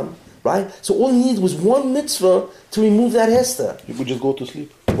going on, right? So all he needed was one mitzvah to remove that hester. You could just go to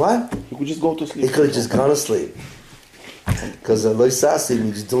sleep. What? You could just go to sleep. He could have just gone to sleep. Because loisasi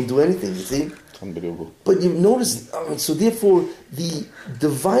means you don't do anything, you see? Unbelievable. But you notice, so therefore, the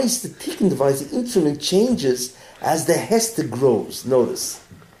device, the tikkun device, the instrument changes as the hester grows. Notice.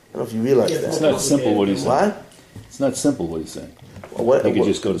 I don't know if you realize that. It's not simple what he's saying. What? It's not simple what he's saying. What? He could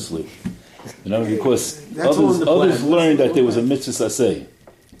just go to sleep. Because That's all in the plan. others learned that there was a mitzvah asay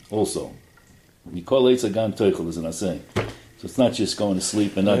also. Mikol Eitz Hagan Teichel is an asay. So it's not just going to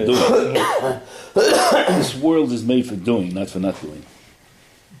sleep and not doing. This world is made for doing, not for not doing.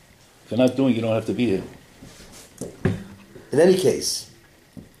 If you're not doing, you don't have to be here. In any case,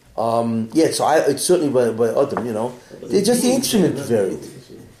 so it's certainly by Adam, It's just the instrument varied.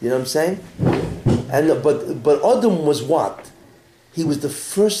 You know what I'm saying? And but Adam was what? He was the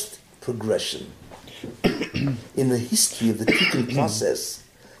first progression in the history of the tikkun process.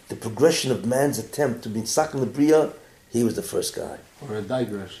 The progression of man's attempt to be stuck in the Bria. He was the first guy. Or a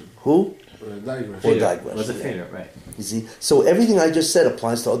digression. Who? Or a digression. Or Failure. digression. Was a yeah. failure, right? You see? So everything I just said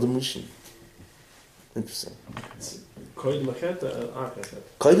applies to Adam Rishon. Interesting. Koyd Machet, Achet.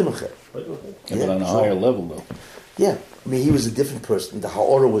 Koydem Achet. Koyd Machet. Yeah, but on a higher level, though. Yeah. I mean, he was a different person. The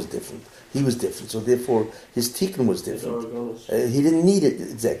Ha'ora was different. He was different. So therefore, his tikkun was different. He didn't need it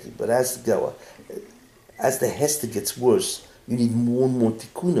exactly. But as the Hester gets worse, you need more and more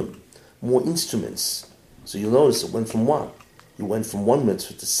tikkunim, more instruments. So you'll notice it went from what? You went from 1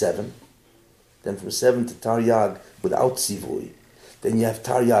 mitzvah to 7. Then from 7 to Taryag without Sivui. Then you have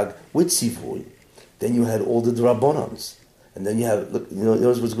Taryag with Sivui. Then you had all the Drabonans. And then you have, look,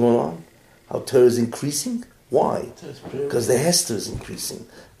 notice what's going on? How Torah is increasing? Why? Because the Hester is increasing.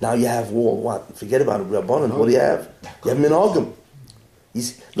 Now you have all what? Forget about Rabbanan. What do you have? You have Minhagim.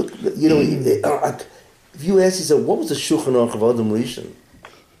 Look, if you ask yourself, what was the Shulchan Aruch of Adam Rishon?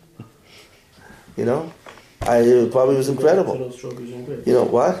 It probably was incredible. To know strawberries and grapes.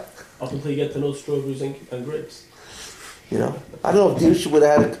 What? Up until you get to know strawberries and grapes. I don't know if Dirshu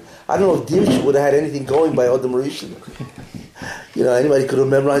would have had anything going by Adam Rishon. Anybody could have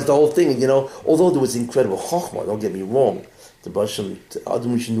memorized the whole thing. Although there was incredible chokhmah, don't get me wrong. The Basham,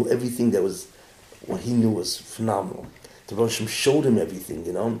 Adam Rishon knew everything what he knew was phenomenal. The Basham showed him everything,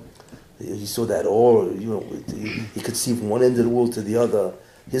 He saw that ore, he could see from one end of the world to the other.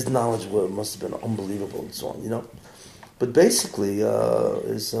 His knowledge must have been unbelievable and so on, But basically,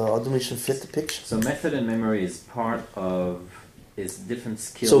 is automation fit the picture? So method and memory is part of is different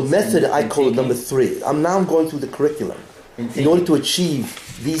skills. So method, I in call it thinking. number 3. I'm going through the curriculum. In In order thinking. to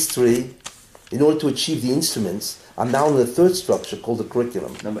achieve these 3, in order to achieve the instruments, I'm now in the third structure called the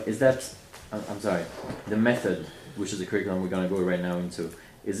curriculum. No, but is that? I'm sorry. The method, which is the curriculum we're going to go right now into,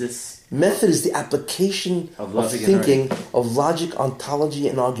 is this Method is the application Of of logic and thinking, of logic, ontology,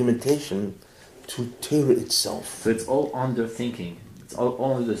 and argumentation to Torah itself. so? It's all under thinking. It's all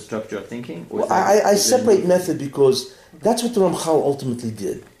under the structure of thinking. Or is Well, there- I is there- separate method because that's what the Ramchal ultimately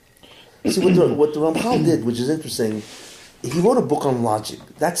did. See, what the Ramchal did, which is interesting, he wrote a book on logic.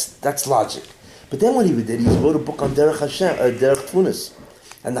 That's logic. But then what he did, he wrote a book on Derech Hashem, Derech Tunis,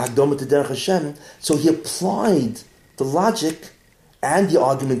 and the Hakdama to Derech Hashem. So he applied the logic and the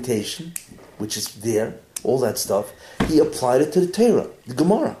argumentation, which is there, all that stuff. He applied it to the Torah, the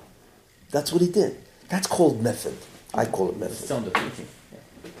Gemara. That's what he did. That's called method. I call it method. It's under thinking.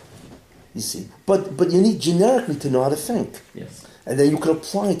 Yeah. You see, but you need generically to know how to think, Yes. and then you can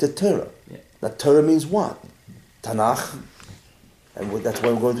apply it to Torah. Yeah. Now Torah means what? Tanakh, and that's why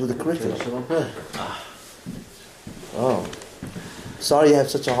we're going through the curriculum. Oh, sorry you have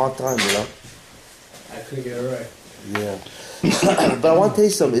such a hard time, you know. I couldn't get it right. Yeah, but I want to tell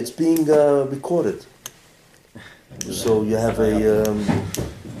you something. It's being recorded, so you have a,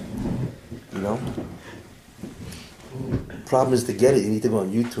 you know. Problem is to get it. You need to go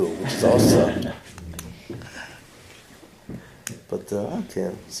on YouTube, which is awesome. But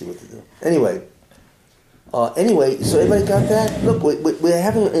okay, see what to do. Anyway, so everybody got that? Look, we're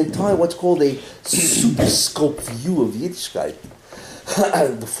having an entire what's called a super scope view of Yiddishkeit.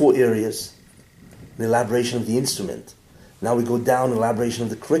 The 4 areas, the elaboration of the instrument. Now we go down elaboration of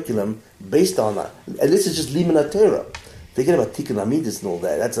the curriculum based on that. And this is just Liman Torah. Forget about Tikkun Amidus and all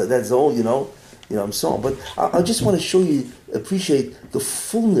that. That's all, you know, I'm sorry. But I just want to show you, appreciate the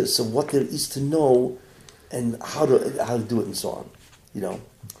fullness of what there is to know and how to do it and so on, you know.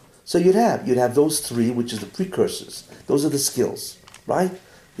 So you'd have those 3, which is the precursors. Those are the skills, right?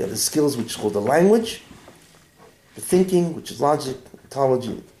 You have the skills, which is called the language, the thinking, which is logic,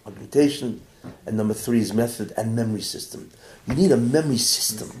 ontology, argumentation, and number 3 is method and memory system. You need a memory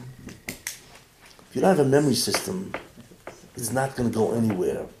system. If you don't have a memory system, it's not going to go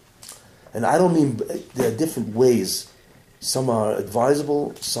anywhere. And I don't mean, there are different ways. Some are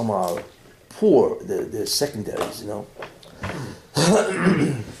advisable, some are poor. They're secondaries, you know.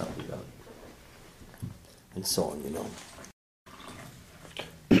 And so on, you know.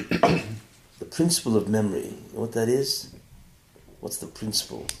 The principle of memory, you know what that is? What's the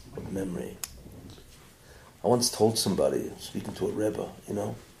principle of memory? I once told somebody, speaking to a Rebbe, you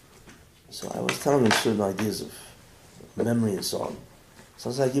know, so I was telling him certain ideas of memory and so on.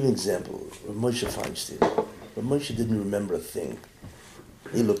 So I give you an example. Rav Moshe Feinstein. Rav Moshe didn't remember a thing.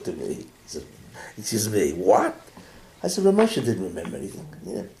 He looked at me. He said, "Excuse me, what?" I said, "Rav Moshe didn't remember anything."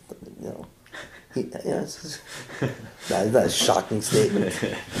 Yeah, you know. It's not a shocking statement.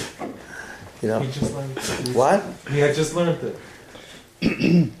 You know. He just learned it. What? He had just learned it.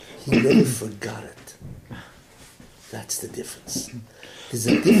 He never forgot it. That's the difference. There's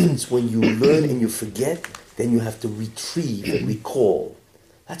a difference when you learn and you forget, then you have to retrieve and recall.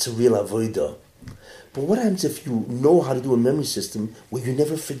 That's a real avodah. But what happens if you know how to do a memory system where you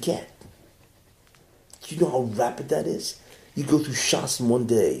never forget? Do you know how rapid that is? You go through Shas in one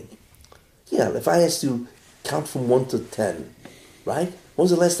day. Yeah, if I asked you count from 1 to 10, right? When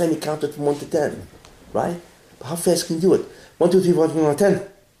was the last time you counted from 1 to 10? Right? How fast can you do it? 1, 2, 3, 4, 5, 10.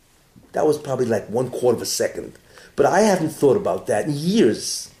 That was probably like 1/4 of a second. But I haven't thought about that in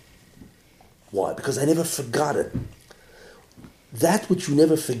years. Why? Because I never forgot it. That which you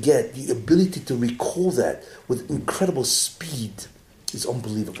never forget, the ability to recall that with incredible speed is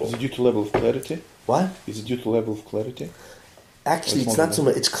unbelievable. Is it due to level of clarity? What? Is it due to level of clarity? Actually, Which it's one not is so that?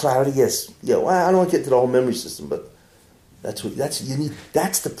 much. It's clarity, yes. Yeah, well, I don't want to get to the whole memory system, but you need.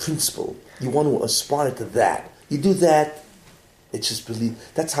 That's the principle. You want to aspire to that. You do that, it's just believe.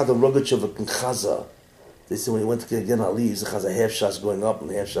 That's how the Rogachev of Chaza. They said when he went to get Ali, he's a Chaza half shots going up and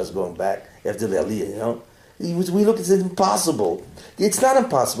half shots going back after the Ali. You know, we look at it impossible. It's not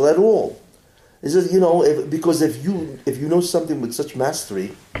impossible at all. Is it? You know, because if you know something with such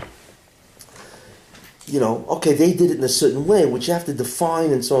mastery. You know, okay, they did it in a certain way, which you have to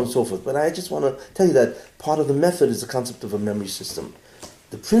define and so on and so forth. But I just want to tell you that part of the method is the concept of a memory system.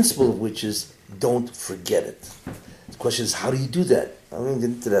 The principle of which is don't forget it. The question is, how do you do that? I won't get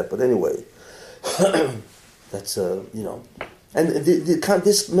into that, but anyway. That's, you know. And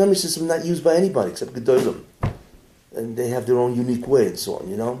this memory system is not used by anybody except Gedolim. And they have their own unique way and so on,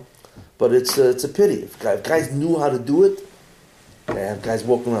 you know. But it's a pity. If guys knew how to do it, they have guys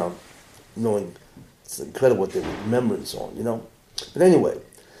walking around knowing it's incredible what they would remember and so on, you know. But anyway,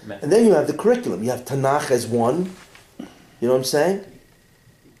 and then you have the curriculum. You have Tanakh as one. You know what I'm saying?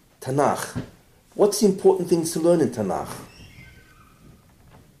 Tanakh. What's the important things to learn in Tanakh?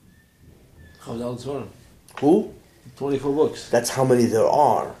 Chazal Torah. Who? 24 books. That's how many there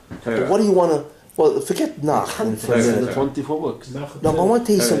are. But what do you want to... Well, forget Nach for a minute. The 24 books. No, but I want to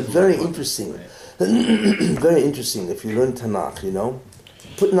tell you something very interesting. Very interesting if you learn Tanakh, you know.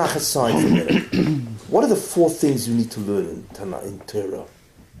 Put Nach aside for a minute. What are the 4 things you need to learn in Tanakh, in Torah?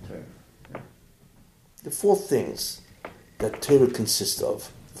 The 4 things that Torah consists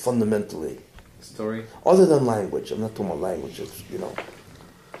of, fundamentally. Story. Other than language. I'm not talking about languages, you know.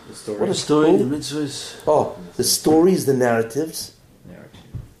 The story. What The is story, the mitzvahs. Oh, the stories, the narratives. Narrative.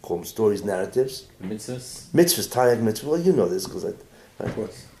 Call them stories, narratives. The mitzvahs. Mitzvahs, Taryag mitzvah. Well, you know this because Of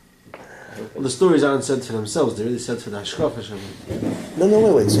course. Well, the stories aren't said for themselves, they're really said for the Hashkafa.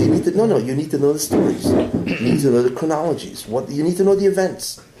 No, wait. So you need to you need to know the stories. You need to know the chronologies. You need to know the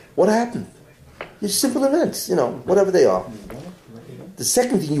events. What happened? Just simple events, you know, whatever they are. The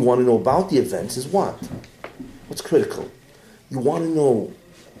second thing you want to know about the events is what? What's critical? You want to know,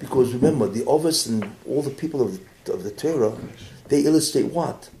 because remember, the Ovis and all the people of the Torah, they illustrate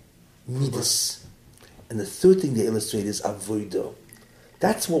what? Midas. And the third thing they illustrate is Avodah.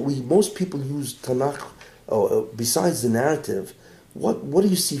 That's what most people use Tanakh, besides the narrative. What do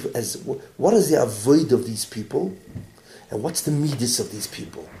you see as, what is the Avodah of these people? And what's the Midas of these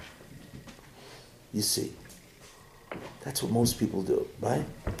people? You see. That's what most people do, right?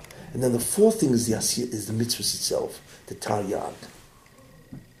 And then the fourth thing is the mitzvah itself, the Taryag.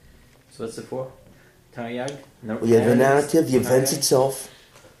 So what's the 4? Taryag? You have the narrative, the events itself.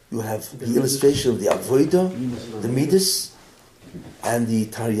 You have the illustration of the Avodah, the Midas, and the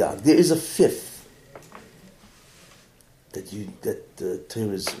Taryag. There is a 5th that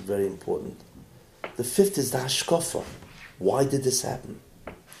Torah is very important. The 5th is the Hashkafa. Why did this happen?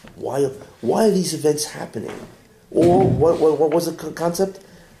 Why are these events happening? Or what was the concept?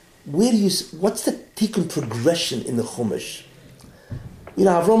 What's the tikkun progression in the Chumash? You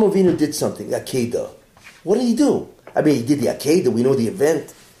know, Avraham Avinu did something, Akedah. What did he do? I mean, he did the Akedah, we know the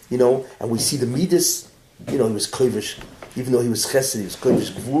event, you know, and we see the Midas, you know, he was Kovish, even though he was Chesed, he was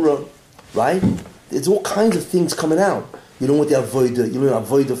Kovish Gvura, right? There's all kinds of things coming out. You learn what the Avodah, you learn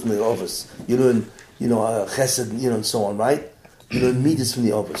Avodah from the Ovis, you learn, you know, Chesed, you know, and so on, right? You learn Midas from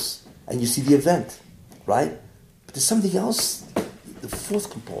the Ovis, and you see the event, right? But there's something else, the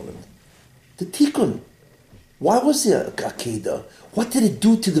 4th component, the Tikkun. Why was there a Akedah? What did it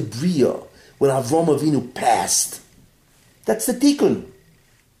do to the Bria when Avraham Avinu passed? That's the Tikkun,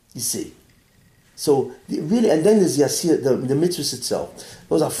 you see. So, really, and then there's the mitzvahs itself.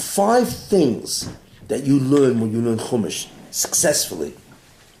 Those are 5 things that you learn when you learn Chumash successfully.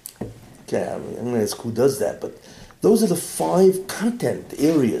 Okay, I mean, I'm going to ask who does that, but those are the 5 content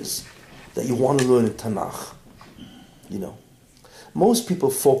areas that you want to learn in Tanakh. You know, most people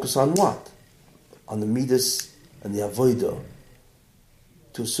focus on what? On the Midas and the Avodah.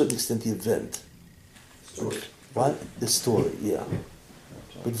 To a certain extent, the event. Story. What? The story, yeah.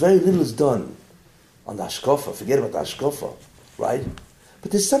 But very little is done on the Hashkafa. Forget about the Hashkafa, right?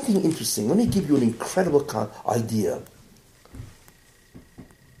 But there's something interesting. Let me give you an incredible idea.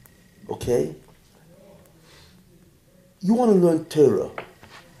 Okay? You want to learn Torah.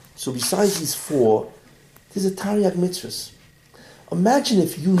 So besides these 4, there's a Taryag mitzvahs. Imagine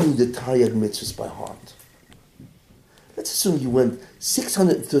if you knew the Taryag mitzvahs by heart. Let's assume you went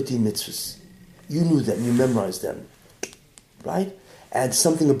 613 mitzvahs. You knew them, you memorized them. Right? And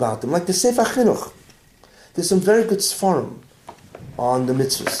something about them, like the Sefer Chinuch. There's some very good Sfarim on the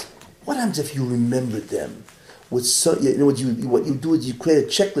mitzvahs. What happens if you remembered them? What you do is you create a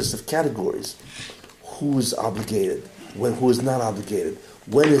checklist of categories. Who is obligated? Who is not obligated?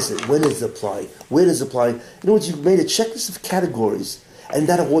 When is it? When does it apply? Where does it apply? In other words, you made a checklist of categories, and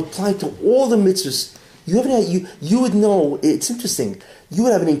that will apply to all the mitzvahs. You would know. It's interesting. You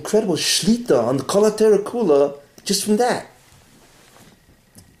would have an incredible shlita on the Kol HaTorah Kula just from that.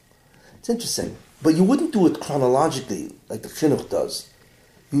 It's interesting, but you wouldn't do it chronologically like the Chinuch does.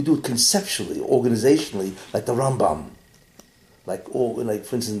 You do it conceptually, organizationally, like the Rambam. Like for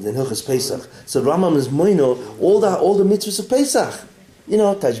instance, in Hilchos Pesach. So Rambam is moino all the mitzvahs of Pesach. You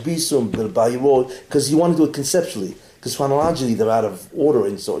know, Tajbisum, Bayirod, because you want to do it conceptually, because chronologically they're out of order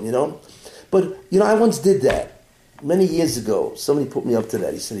and so on, you know. But, you know, I once did that. Many years ago, somebody put me up to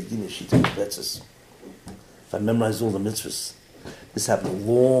that. He said, give me a sheet of mitzvahs. If I memorized all the mitzvahs. This happened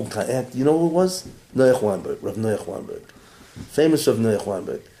a long time. You know who it was? Noach Weinberg, Rav Noach Weinberg. Famous Rav Noach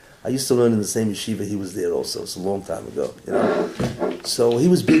Weinberg. I used to learn in the same yeshiva. He was there also. It's a long time ago, you know. So he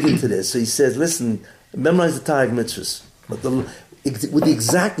was big into this. So he said, listen, memorize the Taryag mitzvahs. But with the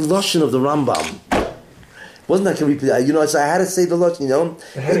exact lashon of the Rambam. Wasn't I can repeat? You know, so I had to say the lashon. You know,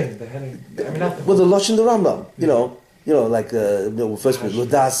 The heading. I mean, not the. well, the lashon of the Rambam. You know, like first with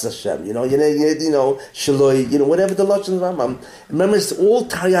Lodas Hashem. You know, Shaloi. You know, whatever the lashon of the Rambam. Remember, it's all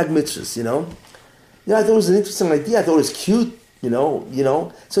Taryag mitzvahs. You know, I thought it was an interesting idea. I thought it was cute. You know.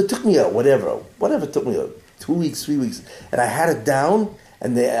 So it took me whatever it took me 2 weeks, 3 weeks, and I had it down.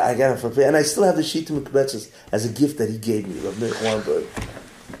 And I got it for free, and I still have the Shita Mekubetzes as a gift that he gave me, Rav Meir Warnberg.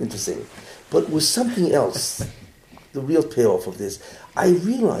 Interesting. But with something else, the real payoff of this, I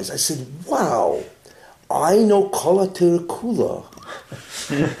realized, I said, wow, I know Kol HaTorah Kula.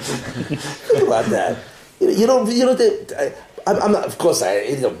 Think about that. I'm not, of course, I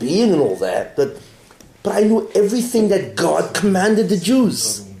ended up being and all that, but I knew everything that God commanded the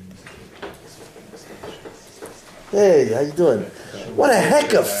Jews. Hey, how you doing? What a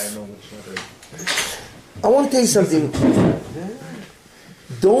heck of... I want to tell you something.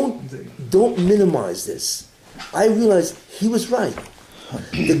 Don't minimize this. I realized he was right.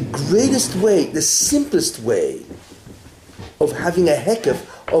 The greatest way, the simplest way of having a heck of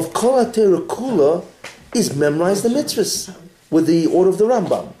Kol HaTorah Kula is memorize the mitzvahs with the order of the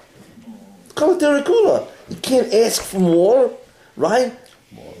Rambam. Kol HaTorah Kula. You can't ask for more, right?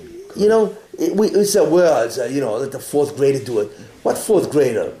 You know, we said, well, let the fourth grader do it. What fourth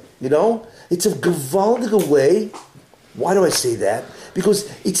grader? You know? It's a gewaldige way. Why do I say that? Because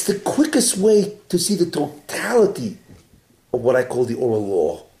it's the quickest way to see the totality of what I call the oral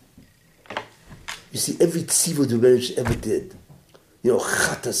law. You see, every tzivah the Rebbe ever did. You know,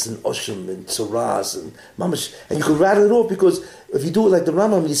 chatas and oshim and tzoras and mamash. And you can rattle it off because if you do it like the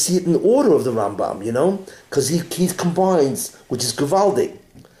Rambam, you see it in the order of the Rambam, you know? Because he combines, which is gewaldig.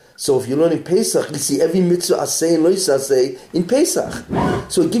 So if you're learning Pesach, you see every mitzvah aseh and lo aseh in Pesach.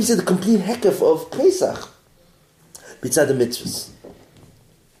 So it gives you the complete hekef of Pesach. B'tzad the mitzvahs.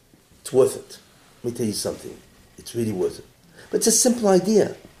 It's worth it. Let me tell you something. It's really worth it. But it's a simple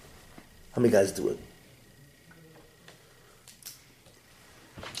idea. How many guys do it?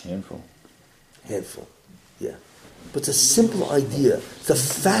 Handful, yeah. But it's a simple idea. It's the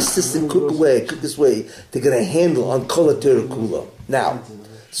fastest and quickest way to get a handle on Kol HaTorah Kula. Now,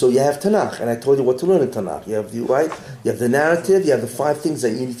 so you have Tanakh, and I told you what to learn in Tanakh. You have you have the narrative, you have the 5 things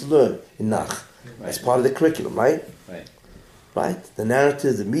that you need to learn in Nach. As part of the curriculum, right? Right? The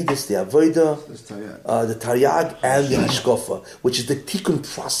narrative, the midas, the avodah, the taryag, and the hashkofa, which is the tikkun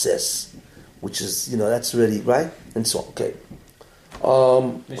process, which is, that's already, right? And so on. Okay.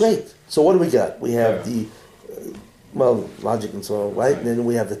 Great. So what do we got? We have the, logic and so on, right? And then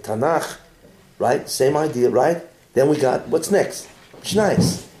we have the Tanakh, right? Same idea, right? Then we got, what's next?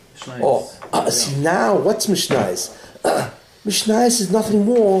 Mishnayos. See now, what's Mishnayos? Mishnayos is nothing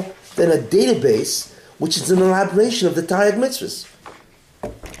more than a database which is an elaboration of the Taryag mitzvahs.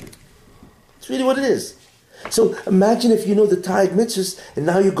 It's really what it is. So imagine if you know the Taryag mitzvahs and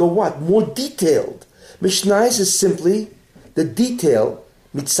now you go what? More detailed. Mishnayos is simply the detail,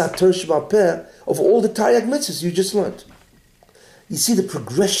 mitzvah Torah Sheba'al Peh, of all the Taryag mitzvahs you just learned. You see the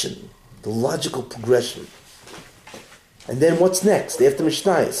progression, the logical progression. And then what's next after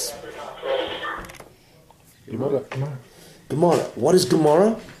Mishnayos? Gemara. What is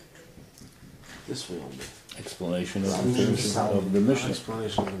Gemara? This way only. explanation of the Mishnah.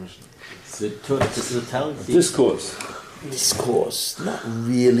 Explanation of the Mishnah. It's the totality. Discourse. Not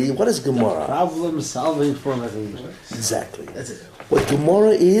really. What is Gemara? Problem solving format of English. Exactly. That's it. What Gemara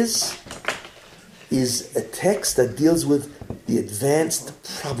is a text that deals with the advanced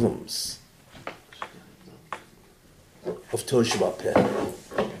problems of Torah Sheba'al Peh.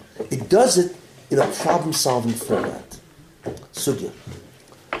 It does it in a problem-solving format. Sugya.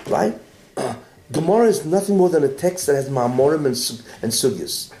 Right? Gemara is nothing more than a text that has ma'amorim and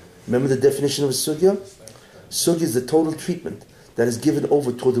sugyas. Remember the definition of a sugya? Sugya is the total treatment that is given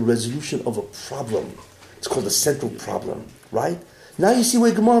over toward the resolution of a problem. It's called a central problem. Right? Now you see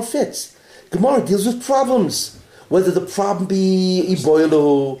where Gemara fits. Gemara deals with problems. Whether the problem be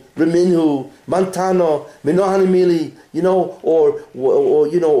Iboilu, Reminhu, Mantano, Minohanimili, or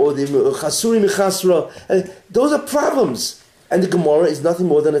the Chasuri Michasra. Those are problems. And the Gemara is nothing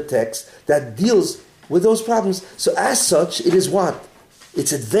more than a text that deals with those problems. So as such, it is what?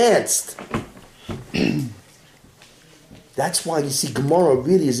 It's advanced. That's why you see Gemara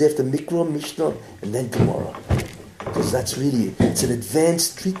really is after Mikra, Mishnah, and then Gemara. Because it's an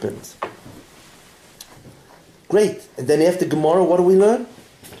advanced treatment. Great. And then after Gemara, what do we learn?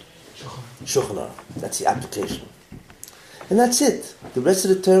 Shulchan Aruch. That's the application. And that's it. The rest of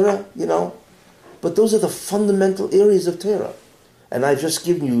the Torah, but those are the fundamental areas of Torah. And I've just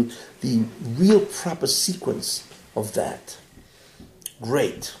given you the real proper sequence of that.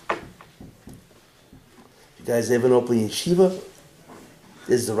 Great. You guys ever open yeshiva?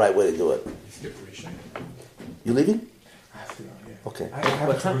 This is the right way to do it. You leaving? I have to go, yeah. Okay. I have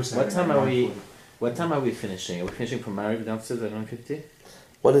What to time? cruise What at time are we? 1:40. What time are we finishing? Are we finishing from Mariv downstairs at 9:50?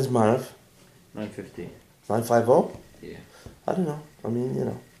 What is Marav? 9:50. 950? Yeah. I don't know. I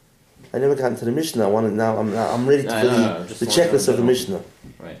mean, I never got into the Mishnah. I'm ready to No, do no, just the more checklist of the general. Mishnah.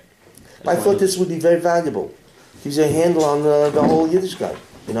 Right. I thought this would be very valuable. Gives you a handle on the whole Yiddishkeit,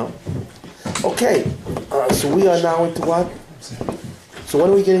 Okay, so we are now into what? So when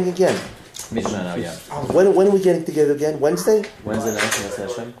are we getting again? Mishnah now, yeah. When are we getting together again? Wednesday? Wednesday night in the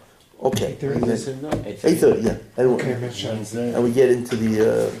session. Okay. 8:30. 8:30, yeah. And, Okay, Mitch. and we get into the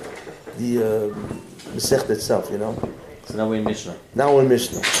Masechta itself, So now we're in Mishnah. Now we're in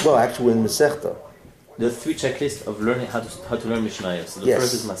Mishnah. Well, actually we're in Masechta. The 3 checklists of learning how to learn Mishnah. So the Yes.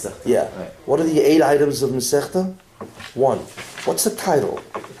 first is Masechta. Yeah. Right. What are the 8 items of Masechta? 1. What's the title?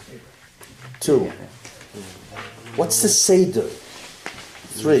 2. What's the Seder?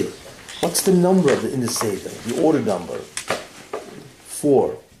 3. What's the number in the Seder? The order number.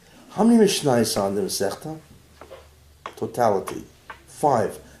 4. How many Mishnayos are on the Masechta? Totality.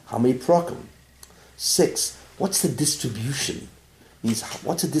 5. How many Prakim? 6. What's the distribution? Means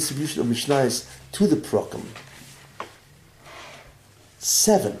what's the distribution of Mishnayos to the Prakim?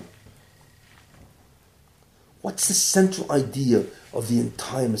 7. What's the central idea of the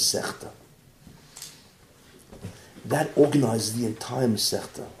entire Masechta? That organizes the entire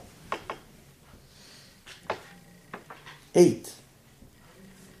Masechta. 8.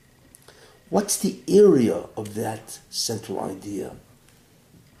 What's the area of that central idea?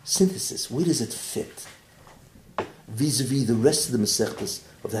 Synthesis. Where does it fit? Vis-a-vis the rest of the Masechtas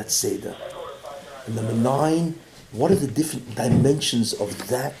of that Seder. And number 9, what are the different dimensions of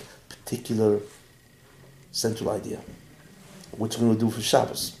that particular central idea? Which we're going to do for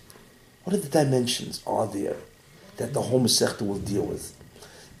Shabbos. What are the dimensions are there that the whole Masechta will deal with?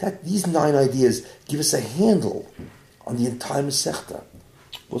 That these 9 ideas give us a handle on the entire Masechta.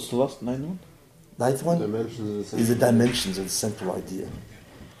 What's the last 9 one? 9th one Dimensions of is the dimensions of the central idea.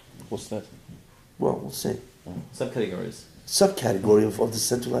 What's that? Well, we'll see. Subcategories. Subcategory of the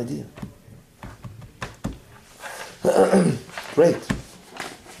central idea. Great.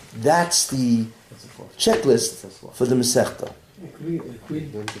 That's the checklist for the Masechta. Could we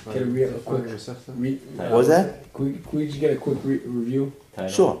get a real quick What was that? Could we just get a quick review?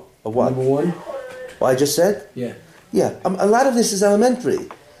 Title. Sure. Of what? Number 1? What I just said? Yeah. Yeah. A lot of this is elementary,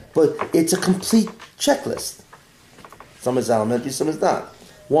 but it's a complete checklist. Some is elementary, some is not.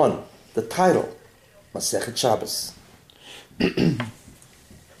 1. The title. Masechet Shabbos.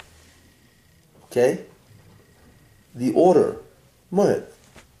 Okay? The order. Moed.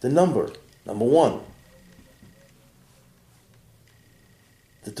 The number. Number 1.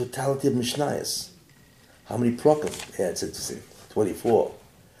 The totality of Mishnayos. How many Prakim? Yeah, it's interesting. 24.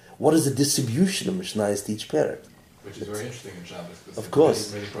 What is the distribution of Mishnayos to each parent? Which is very interesting in Shabbos. Because Of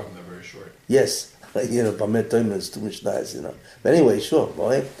course. Many problems are very short. Yes. Bamet Toimer is 2 Mishnayos, But anyway, sure.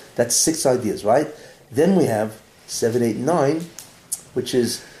 Right? That's 6 ideas, right? Then we have 7, 8, 9, which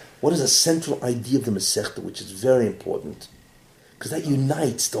is what is a central idea of the Masechta, which is very important. Because that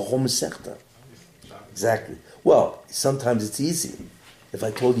unites the whole Masechta. Exactly. Well, sometimes it's easy. If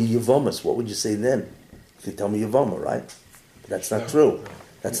I told you Yevomas, what would you say then? If you tell me Yevoma, right? But that's not true.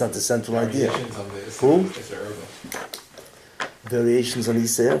 That's not the central idea. Variations on the Who? Isser Erva. Variations on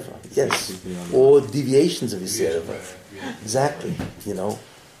Yisera, yes. Or deviations of Yisera. Yeah. Exactly,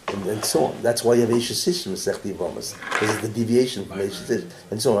 and so on. That's why you have Eishes Ish in Masechta Yevomas, because it's the deviation from Eishes Ish,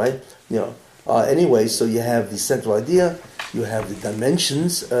 and so on, right? Anyway, so you have the central idea, you have the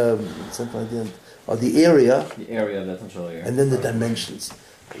dimensions, central idea, or the area, The area of that central area. and then the dimensions.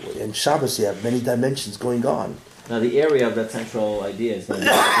 In Shabbos, you have many dimensions going on. Now the area of that central idea is going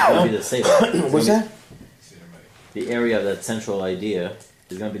to be the same. What's that? The area of that central idea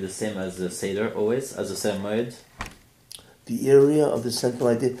is going to be the same as the Seder always, as the Seder Moed. The area of the central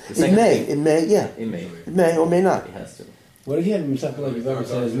idea. The It second may, thing. yeah. It may. It may or may not. It has to. What if you have something like Yevama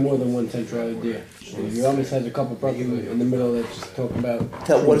says more than one central idea? Yevama has a couple problems in the middle that just talk about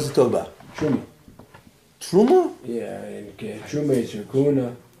What does it talk about? Truma. Truma? Yeah, and Truma is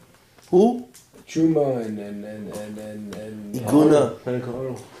Iguna. Who? Truma and Iguna.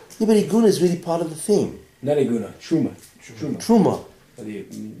 Yeah, but Iguna is really part of the theme. not Iguna. Truma. Truma.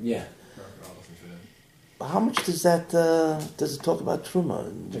 Yeah. How much does that does it talk about Truma?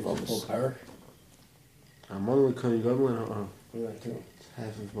 In Just Yevomas? full power. Amalek Kohen Gadol, or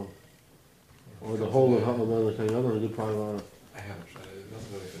half of both. Or the whole of Amalek Kohen Gadol, a good part of I haven't tried it. It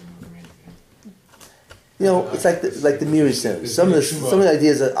doesn't really fit in the main thing. You know, it's like the Miri said. Some of the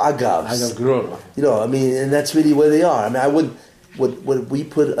ideas are agavs. Agav Grora. You know, I mean, and that's really where they are. I mean, I wouldn't. Would we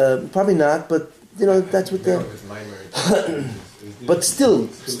put? Probably not. But you know, that's what they're. But still,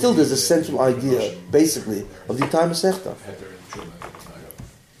 there's a central idea, basically, of the entire Masechta.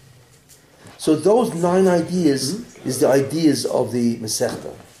 So those 9 ideas is the ideas of the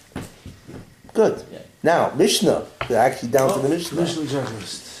Masechta. Good. Yeah. Now, Mishnah. We're actually down to the Mishnah. Mishnah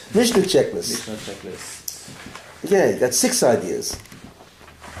checklist. Mishnah checklist. Mishnah checklist. Again, you got 6 ideas.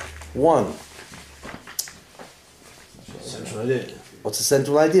 1. Central idea. What's the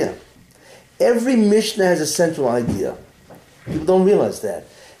central idea? Every Mishnah has a central idea. People don't realize that.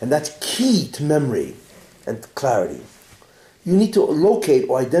 And that's key to memory and clarity. You need to locate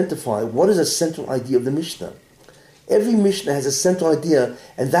or identify what is a central idea of the Mishnah. Every Mishnah has a central idea,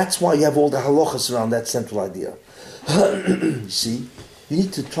 and that's why you have all the halachas around that central idea. You see? You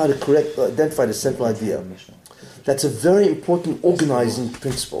need to try to identify the central idea. That's a very important organizing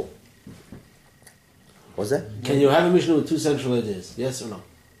principle. What's that? Can you have a Mishnah with 2 central ideas? Yes or no?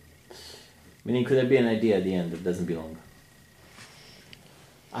 Meaning, could there be an idea at the end that doesn't belong?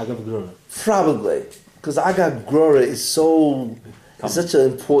 Agav Grora. Probably. Because Agag Grora is such an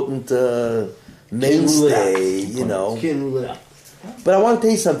important mainstay, you know. Can't rule it out. But I want to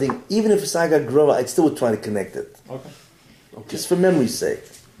tell you something. Even if it's Agag Grora, I'd still would try to connect it. Okay. Just for memory's sake.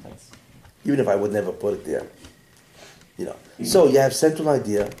 Thanks. Even if I would never put it there. You know. So you have central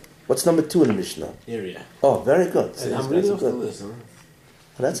idea. What's number 2 in the Mishnah? Area. Oh, very good. And I'm That's reading off the good. list. Huh? Well,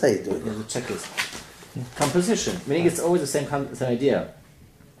 that's how you do it. There's a checklist. Composition. Meaning, it's always the same idea.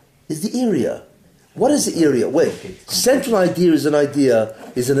 Is the area. What is the area? Wait. Central idea is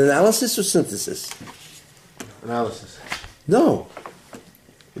an analysis or synthesis? Analysis. No.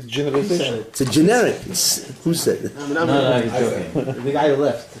 It's generalization. It's a generic. Who said it? No, he's joking. The guy who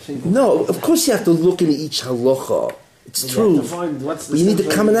left. I think No, of course you have to look into each halacha. It's you true. have to find what's the But you need the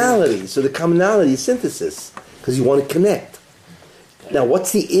central commonality. So the commonality is synthesis. Because you want to connect. Now,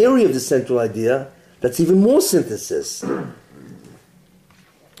 what's the area of the central idea? That's even more synthesis.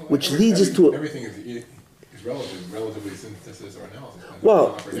 Which leads us to... Everything is relatively synthesis or analysis.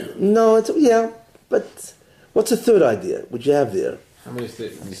 Well, Up or down. no, but what's the third idea? What you have there? How many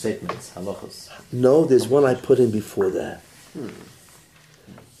statements? Statements, halachos. No, there's one I put in before that. And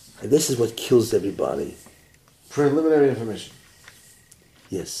this is what kills everybody. Preliminary information.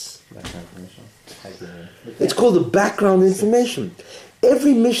 Yes. Background information. It's called the background information.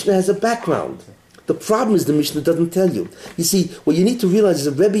 Every Mishnah has a background. The problem is the Mishnah doesn't tell you. You see, what you need to realize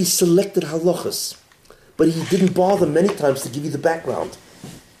is the Rebbe selected halachas, but he didn't bother many times to give you the background.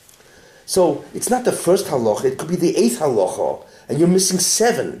 So it's not the first halacha, it could be the 8th halacha, and you're missing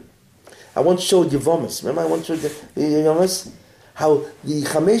 7. I once showed Yevomis. Remember I once showed the Yevomis? How the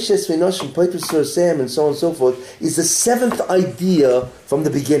Chameshes Venoshim, Petrus Sam, and so on and so forth, is the 7th idea from the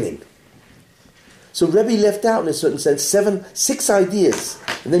beginning. So Rebbe left out, in a certain sense, 6 ideas,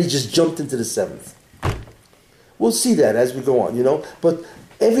 and then he just jumped into the 7th. We'll see that as we go on, you know. But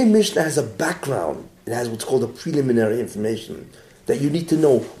every Mishnah has a background. It has what's called a preliminary information that you need to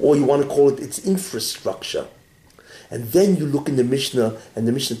know, or you want to call it its infrastructure. And then you look in the Mishnah, and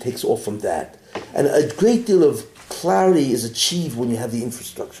the Mishnah takes off from that. And a great deal of clarity is achieved when you have the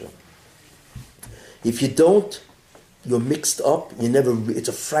infrastructure. If you don't, you're mixed up. It's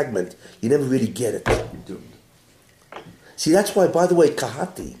a fragment. You never really get it. See, that's why, by the way,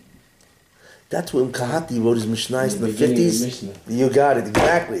 Kahati. That's when Kahati wrote his Mishnahs in the 50s. You got it,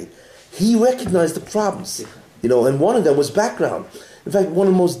 exactly. He recognized the problems, you know, and one of them was background. In fact,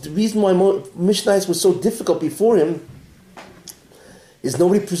 the reason why Mishnahs was so difficult before him is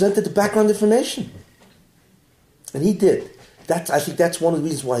nobody presented the background information. And he did. I think that's one of the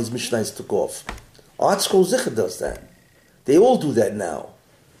reasons why his Mishnahs took off. Art Scroll Zichar does that. They all do that now.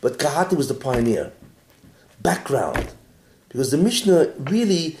 But Kahati was the pioneer. Background. Because the Mishnah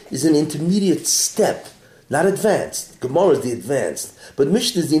really is an intermediate step, not advanced. Gemara is the advanced. But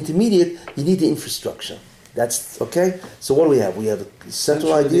Mishnah is the intermediate, you need the infrastructure. That's, okay? So what do we have? We have a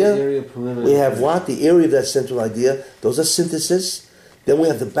central idea. We have what? The area of that central idea. Those are synthesis. Then we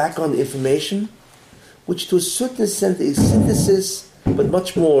have the background information, which to a certain extent is synthesis, but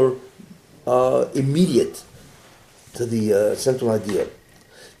much more immediate to the central idea.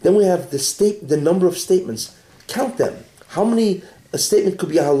 Then we have the number of statements. Count them. How many, a statement could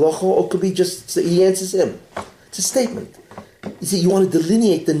be a halacha or could be just, he answers him. It's a statement. You see, you want to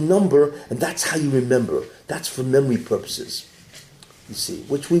delineate the number, and that's how you remember. That's for memory purposes, you see,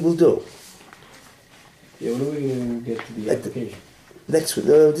 which we will do. Yeah, when are we going to get to the At the- application? Next week,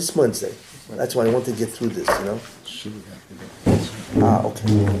 this Wednesday. That's why I want to get through this, you know?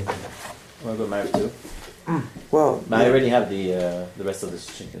 Okay. Want to go married too? Well, But I already have the rest of the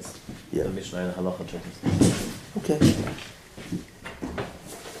checklist. Yeah. The Mishnah and Halacha checklist. okay.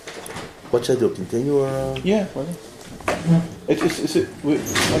 What should I do? Continue or? Yeah, why not?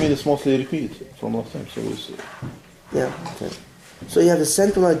 It's mostly a repeat from last time, so it's... Yeah, okay. So you have the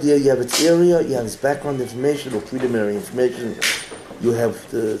central idea, you have its area, you have its background information or preliminary information. You have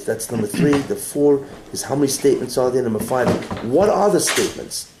that's number 3. The 4 is how many statements are there. Number 5, what are the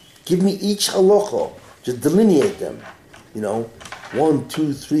statements? Give me each halacha. Just delineate them. 1,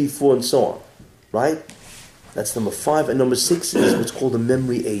 2, 3, 4, and so on. Right? That's number 5. And number 6 is what's called a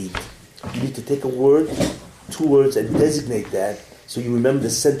memory aid. You need to take a word, 2 words, and designate that so you remember the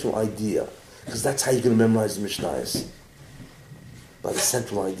central idea. Because that's how you're going to memorize the Mishnayos. By the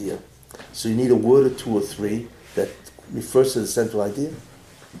central idea. So you need a word or 2 or 3 that refers to the central idea,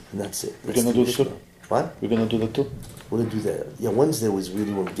 and that's it. We're That's going to the do the two? Mishnah. What? We're going to do that too? We're going to do that. Yeah, Wednesday was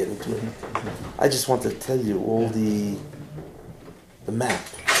really when we get into it. I just want to tell you all the map,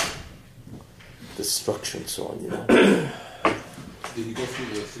 the structure and so on, Did you go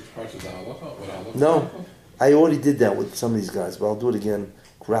through the 6 parts of the halacha? What halacha? No, I already did that with some of these guys, but I'll do it again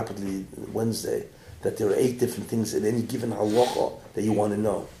rapidly Wednesday, that there are 8 different things in any given halacha that you want to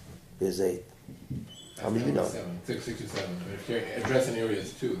know. There's 8. How many you know? 7. 6 to 7. If your address and area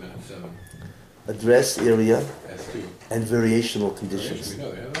is 2, then it's 7. Address, area, That's 2. and variational conditions. We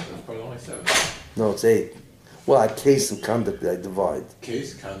know that. That's probably only 7. No, it's 8. Well, case and conduct I divide.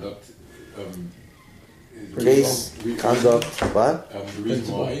 Case, conduct, Case, conduct, what? the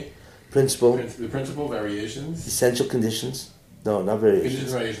reason why, Principle, the principal, variations, essential conditions. No, not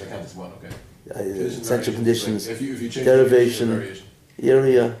conditions, variations. variation, that counts as 1, okay. Essential Variations, conditions, like, if you change derivation, the variation.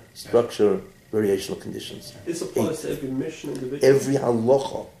 area, structure, variational conditions. This applies to every mission individual. Every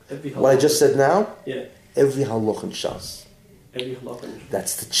halacha. Every What I just said now, Yeah. every halacha in Shas. Every halacha.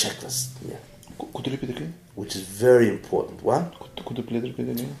 That's the checklist, yeah. Could you repeat again? Which is very important. What? Could you please repeat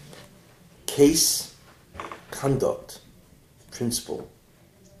again? Case, conduct, principle,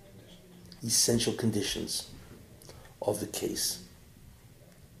 essential conditions of the case.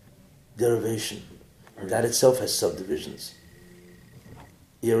 Derivation. That itself has subdivisions.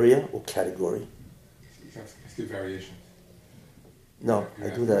 Area or category. Let's do variations. No, I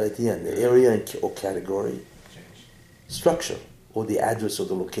do that at the end. The area and or category. Change. Structure, or the address or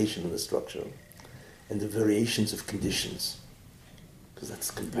the location of the structure. And the variations of conditions. Because that's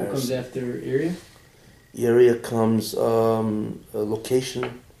What comes comparison. after area? Area comes a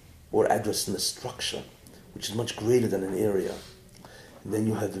location or address in the structure, which is much greater than an area. And then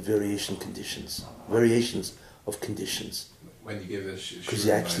you have the variations of conditions. When you give this, Because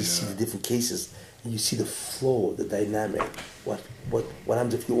you actually see the different cases, and you see the flow, the dynamic. What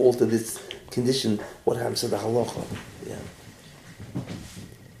happens if you alter this condition? What happens to the halacha? Yeah,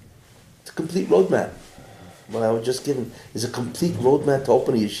 it's a complete roadmap. What I was just given is a complete roadmap to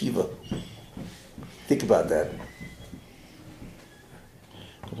open a yeshiva. Think about that.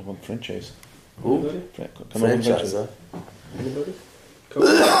 What about franchise? Who? Anybody? Franchise, huh? Anybody? Coke?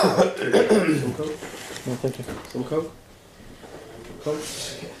 Some Coke? No, thank you. Some Coke? Coke?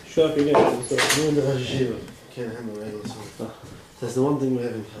 Shut up again. So, You and the Rosh Hashiva can't handle regular song. That's the one thing we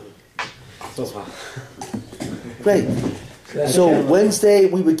have in common. So far. Great. So Wednesday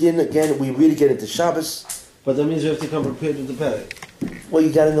we begin again. We really get into Shabbos. But that means you have to come prepared with the parak. Well,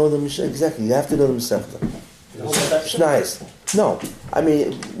 you got to know the Mishnah. Exactly. You have to know the Masechta. Mishnayos. No, I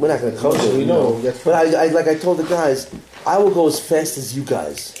mean we're not going to cover it. We know. That's But I like I told the guys, I will go as fast as you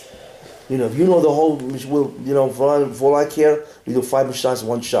guys. If you know the whole, for all I care, we do 5 Mishnayos in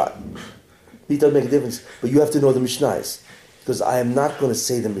one shot. It doesn't make a difference, but you have to know the Mishnayos. Because I am not going to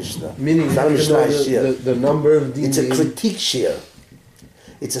say the Mishnah. Meaning It's not a you have to know Mishnah shir. the number of dinim. It's a critique shir.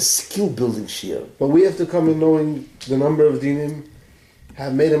 It's a skill building shir. But we have to come in knowing the number of dinim,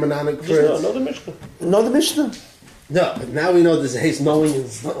 have made a mananic for Mishnah, it. another Mishnah. Know the Mishnah. No, but now we know there's haste knowing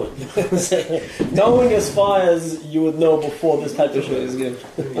and knowing. Knowing as far as you would know before this type of shit is given.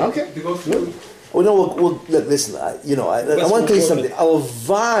 Okay. To go through, Well, no, look, listen, I want to tell you something.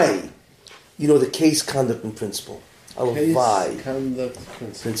 Alavai, the case, conduct, and principle. Case, Alavai, conduct,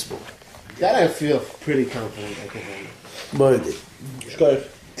 principle. principle. That I feel pretty confident I can handle. Murdered. Shkoyach.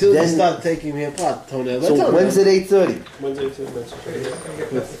 Till Then- you start taking me apart, Tony. So Wednesday at 8:30. Wednesday to Wednesday.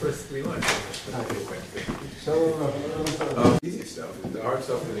 that's the first 3 lines. Easy stuff. The hard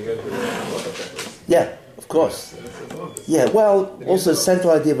stuff when you get to the checklist. Yeah, of course. That's the longest. Yeah, well, also the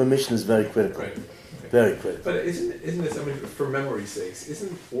central idea of a mission is very critical. Right. Okay. Very critical. But isn't this? I mean, for memory's sakes,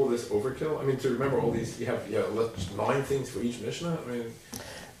 isn't all this overkill? I mean, to remember all these, you have 9 things for each Mishnah. I mean,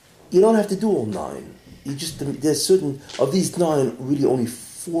 You don't have to do all 9. You just there's certain of these 9. Really, only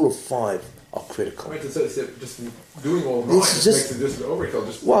 4 or 5 are critical. right, so just doing all 9 It's makes it just overkill.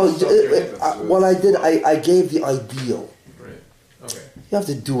 Just Well, stuff your head, that's what I did, I gave the ideal. right. Okay. You have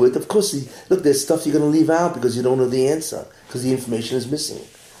to do it. Of course, look, there's stuff you're going to leave out because you don't know the answer, because the information is missing.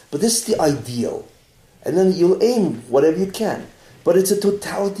 But this is the ideal. And then you'll aim whatever you can. But it's a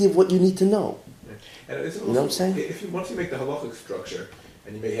totality of what you need to know. And isn't You know what I'm saying? If you once you make the halachic structure,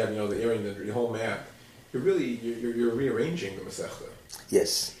 and you may have the area, the whole map, you're rearranging the Masechta.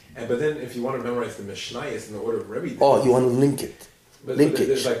 Yes. But then if you want to memorize the Mishnayos in the order of Rebbe, Oh, you want to link it. but Linkage.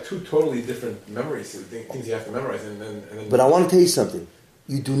 there's like 2 totally different memories, things you have to memorize, and then. But I want to tell you something.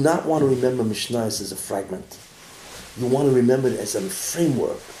 You do not want to remember Mishnayos as a fragment. You want to remember it as a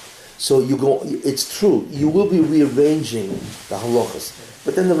framework. So you go. It's true. You will be rearranging the halachas.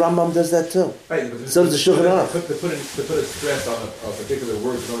 But then the Rambam does that too. Right, but So does the Shulchan Aruch. to put a stress on a particular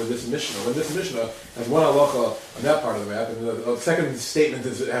word in order this Mishnah. When this Mishnah has one halacha on that part of the map, and the second statement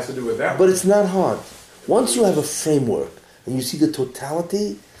has to do with that. But it's not hard. Once you have a framework and you see the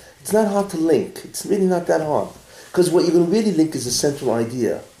totality, it's not hard to link. It's really not that hard. Because what you're going to really link is a central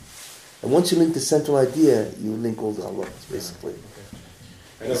idea. And once you link the central idea, you link all the halachas, basically.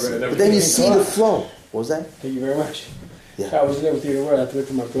 But then you see the flow. What was that? Thank you very much. Yeah. I was there with you the word. I had to wait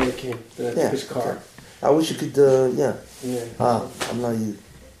till my brother came. Then I took his car. okay. I wish you could, yeah. Yeah. I'm not you.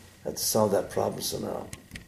 Had to solve that problem somehow.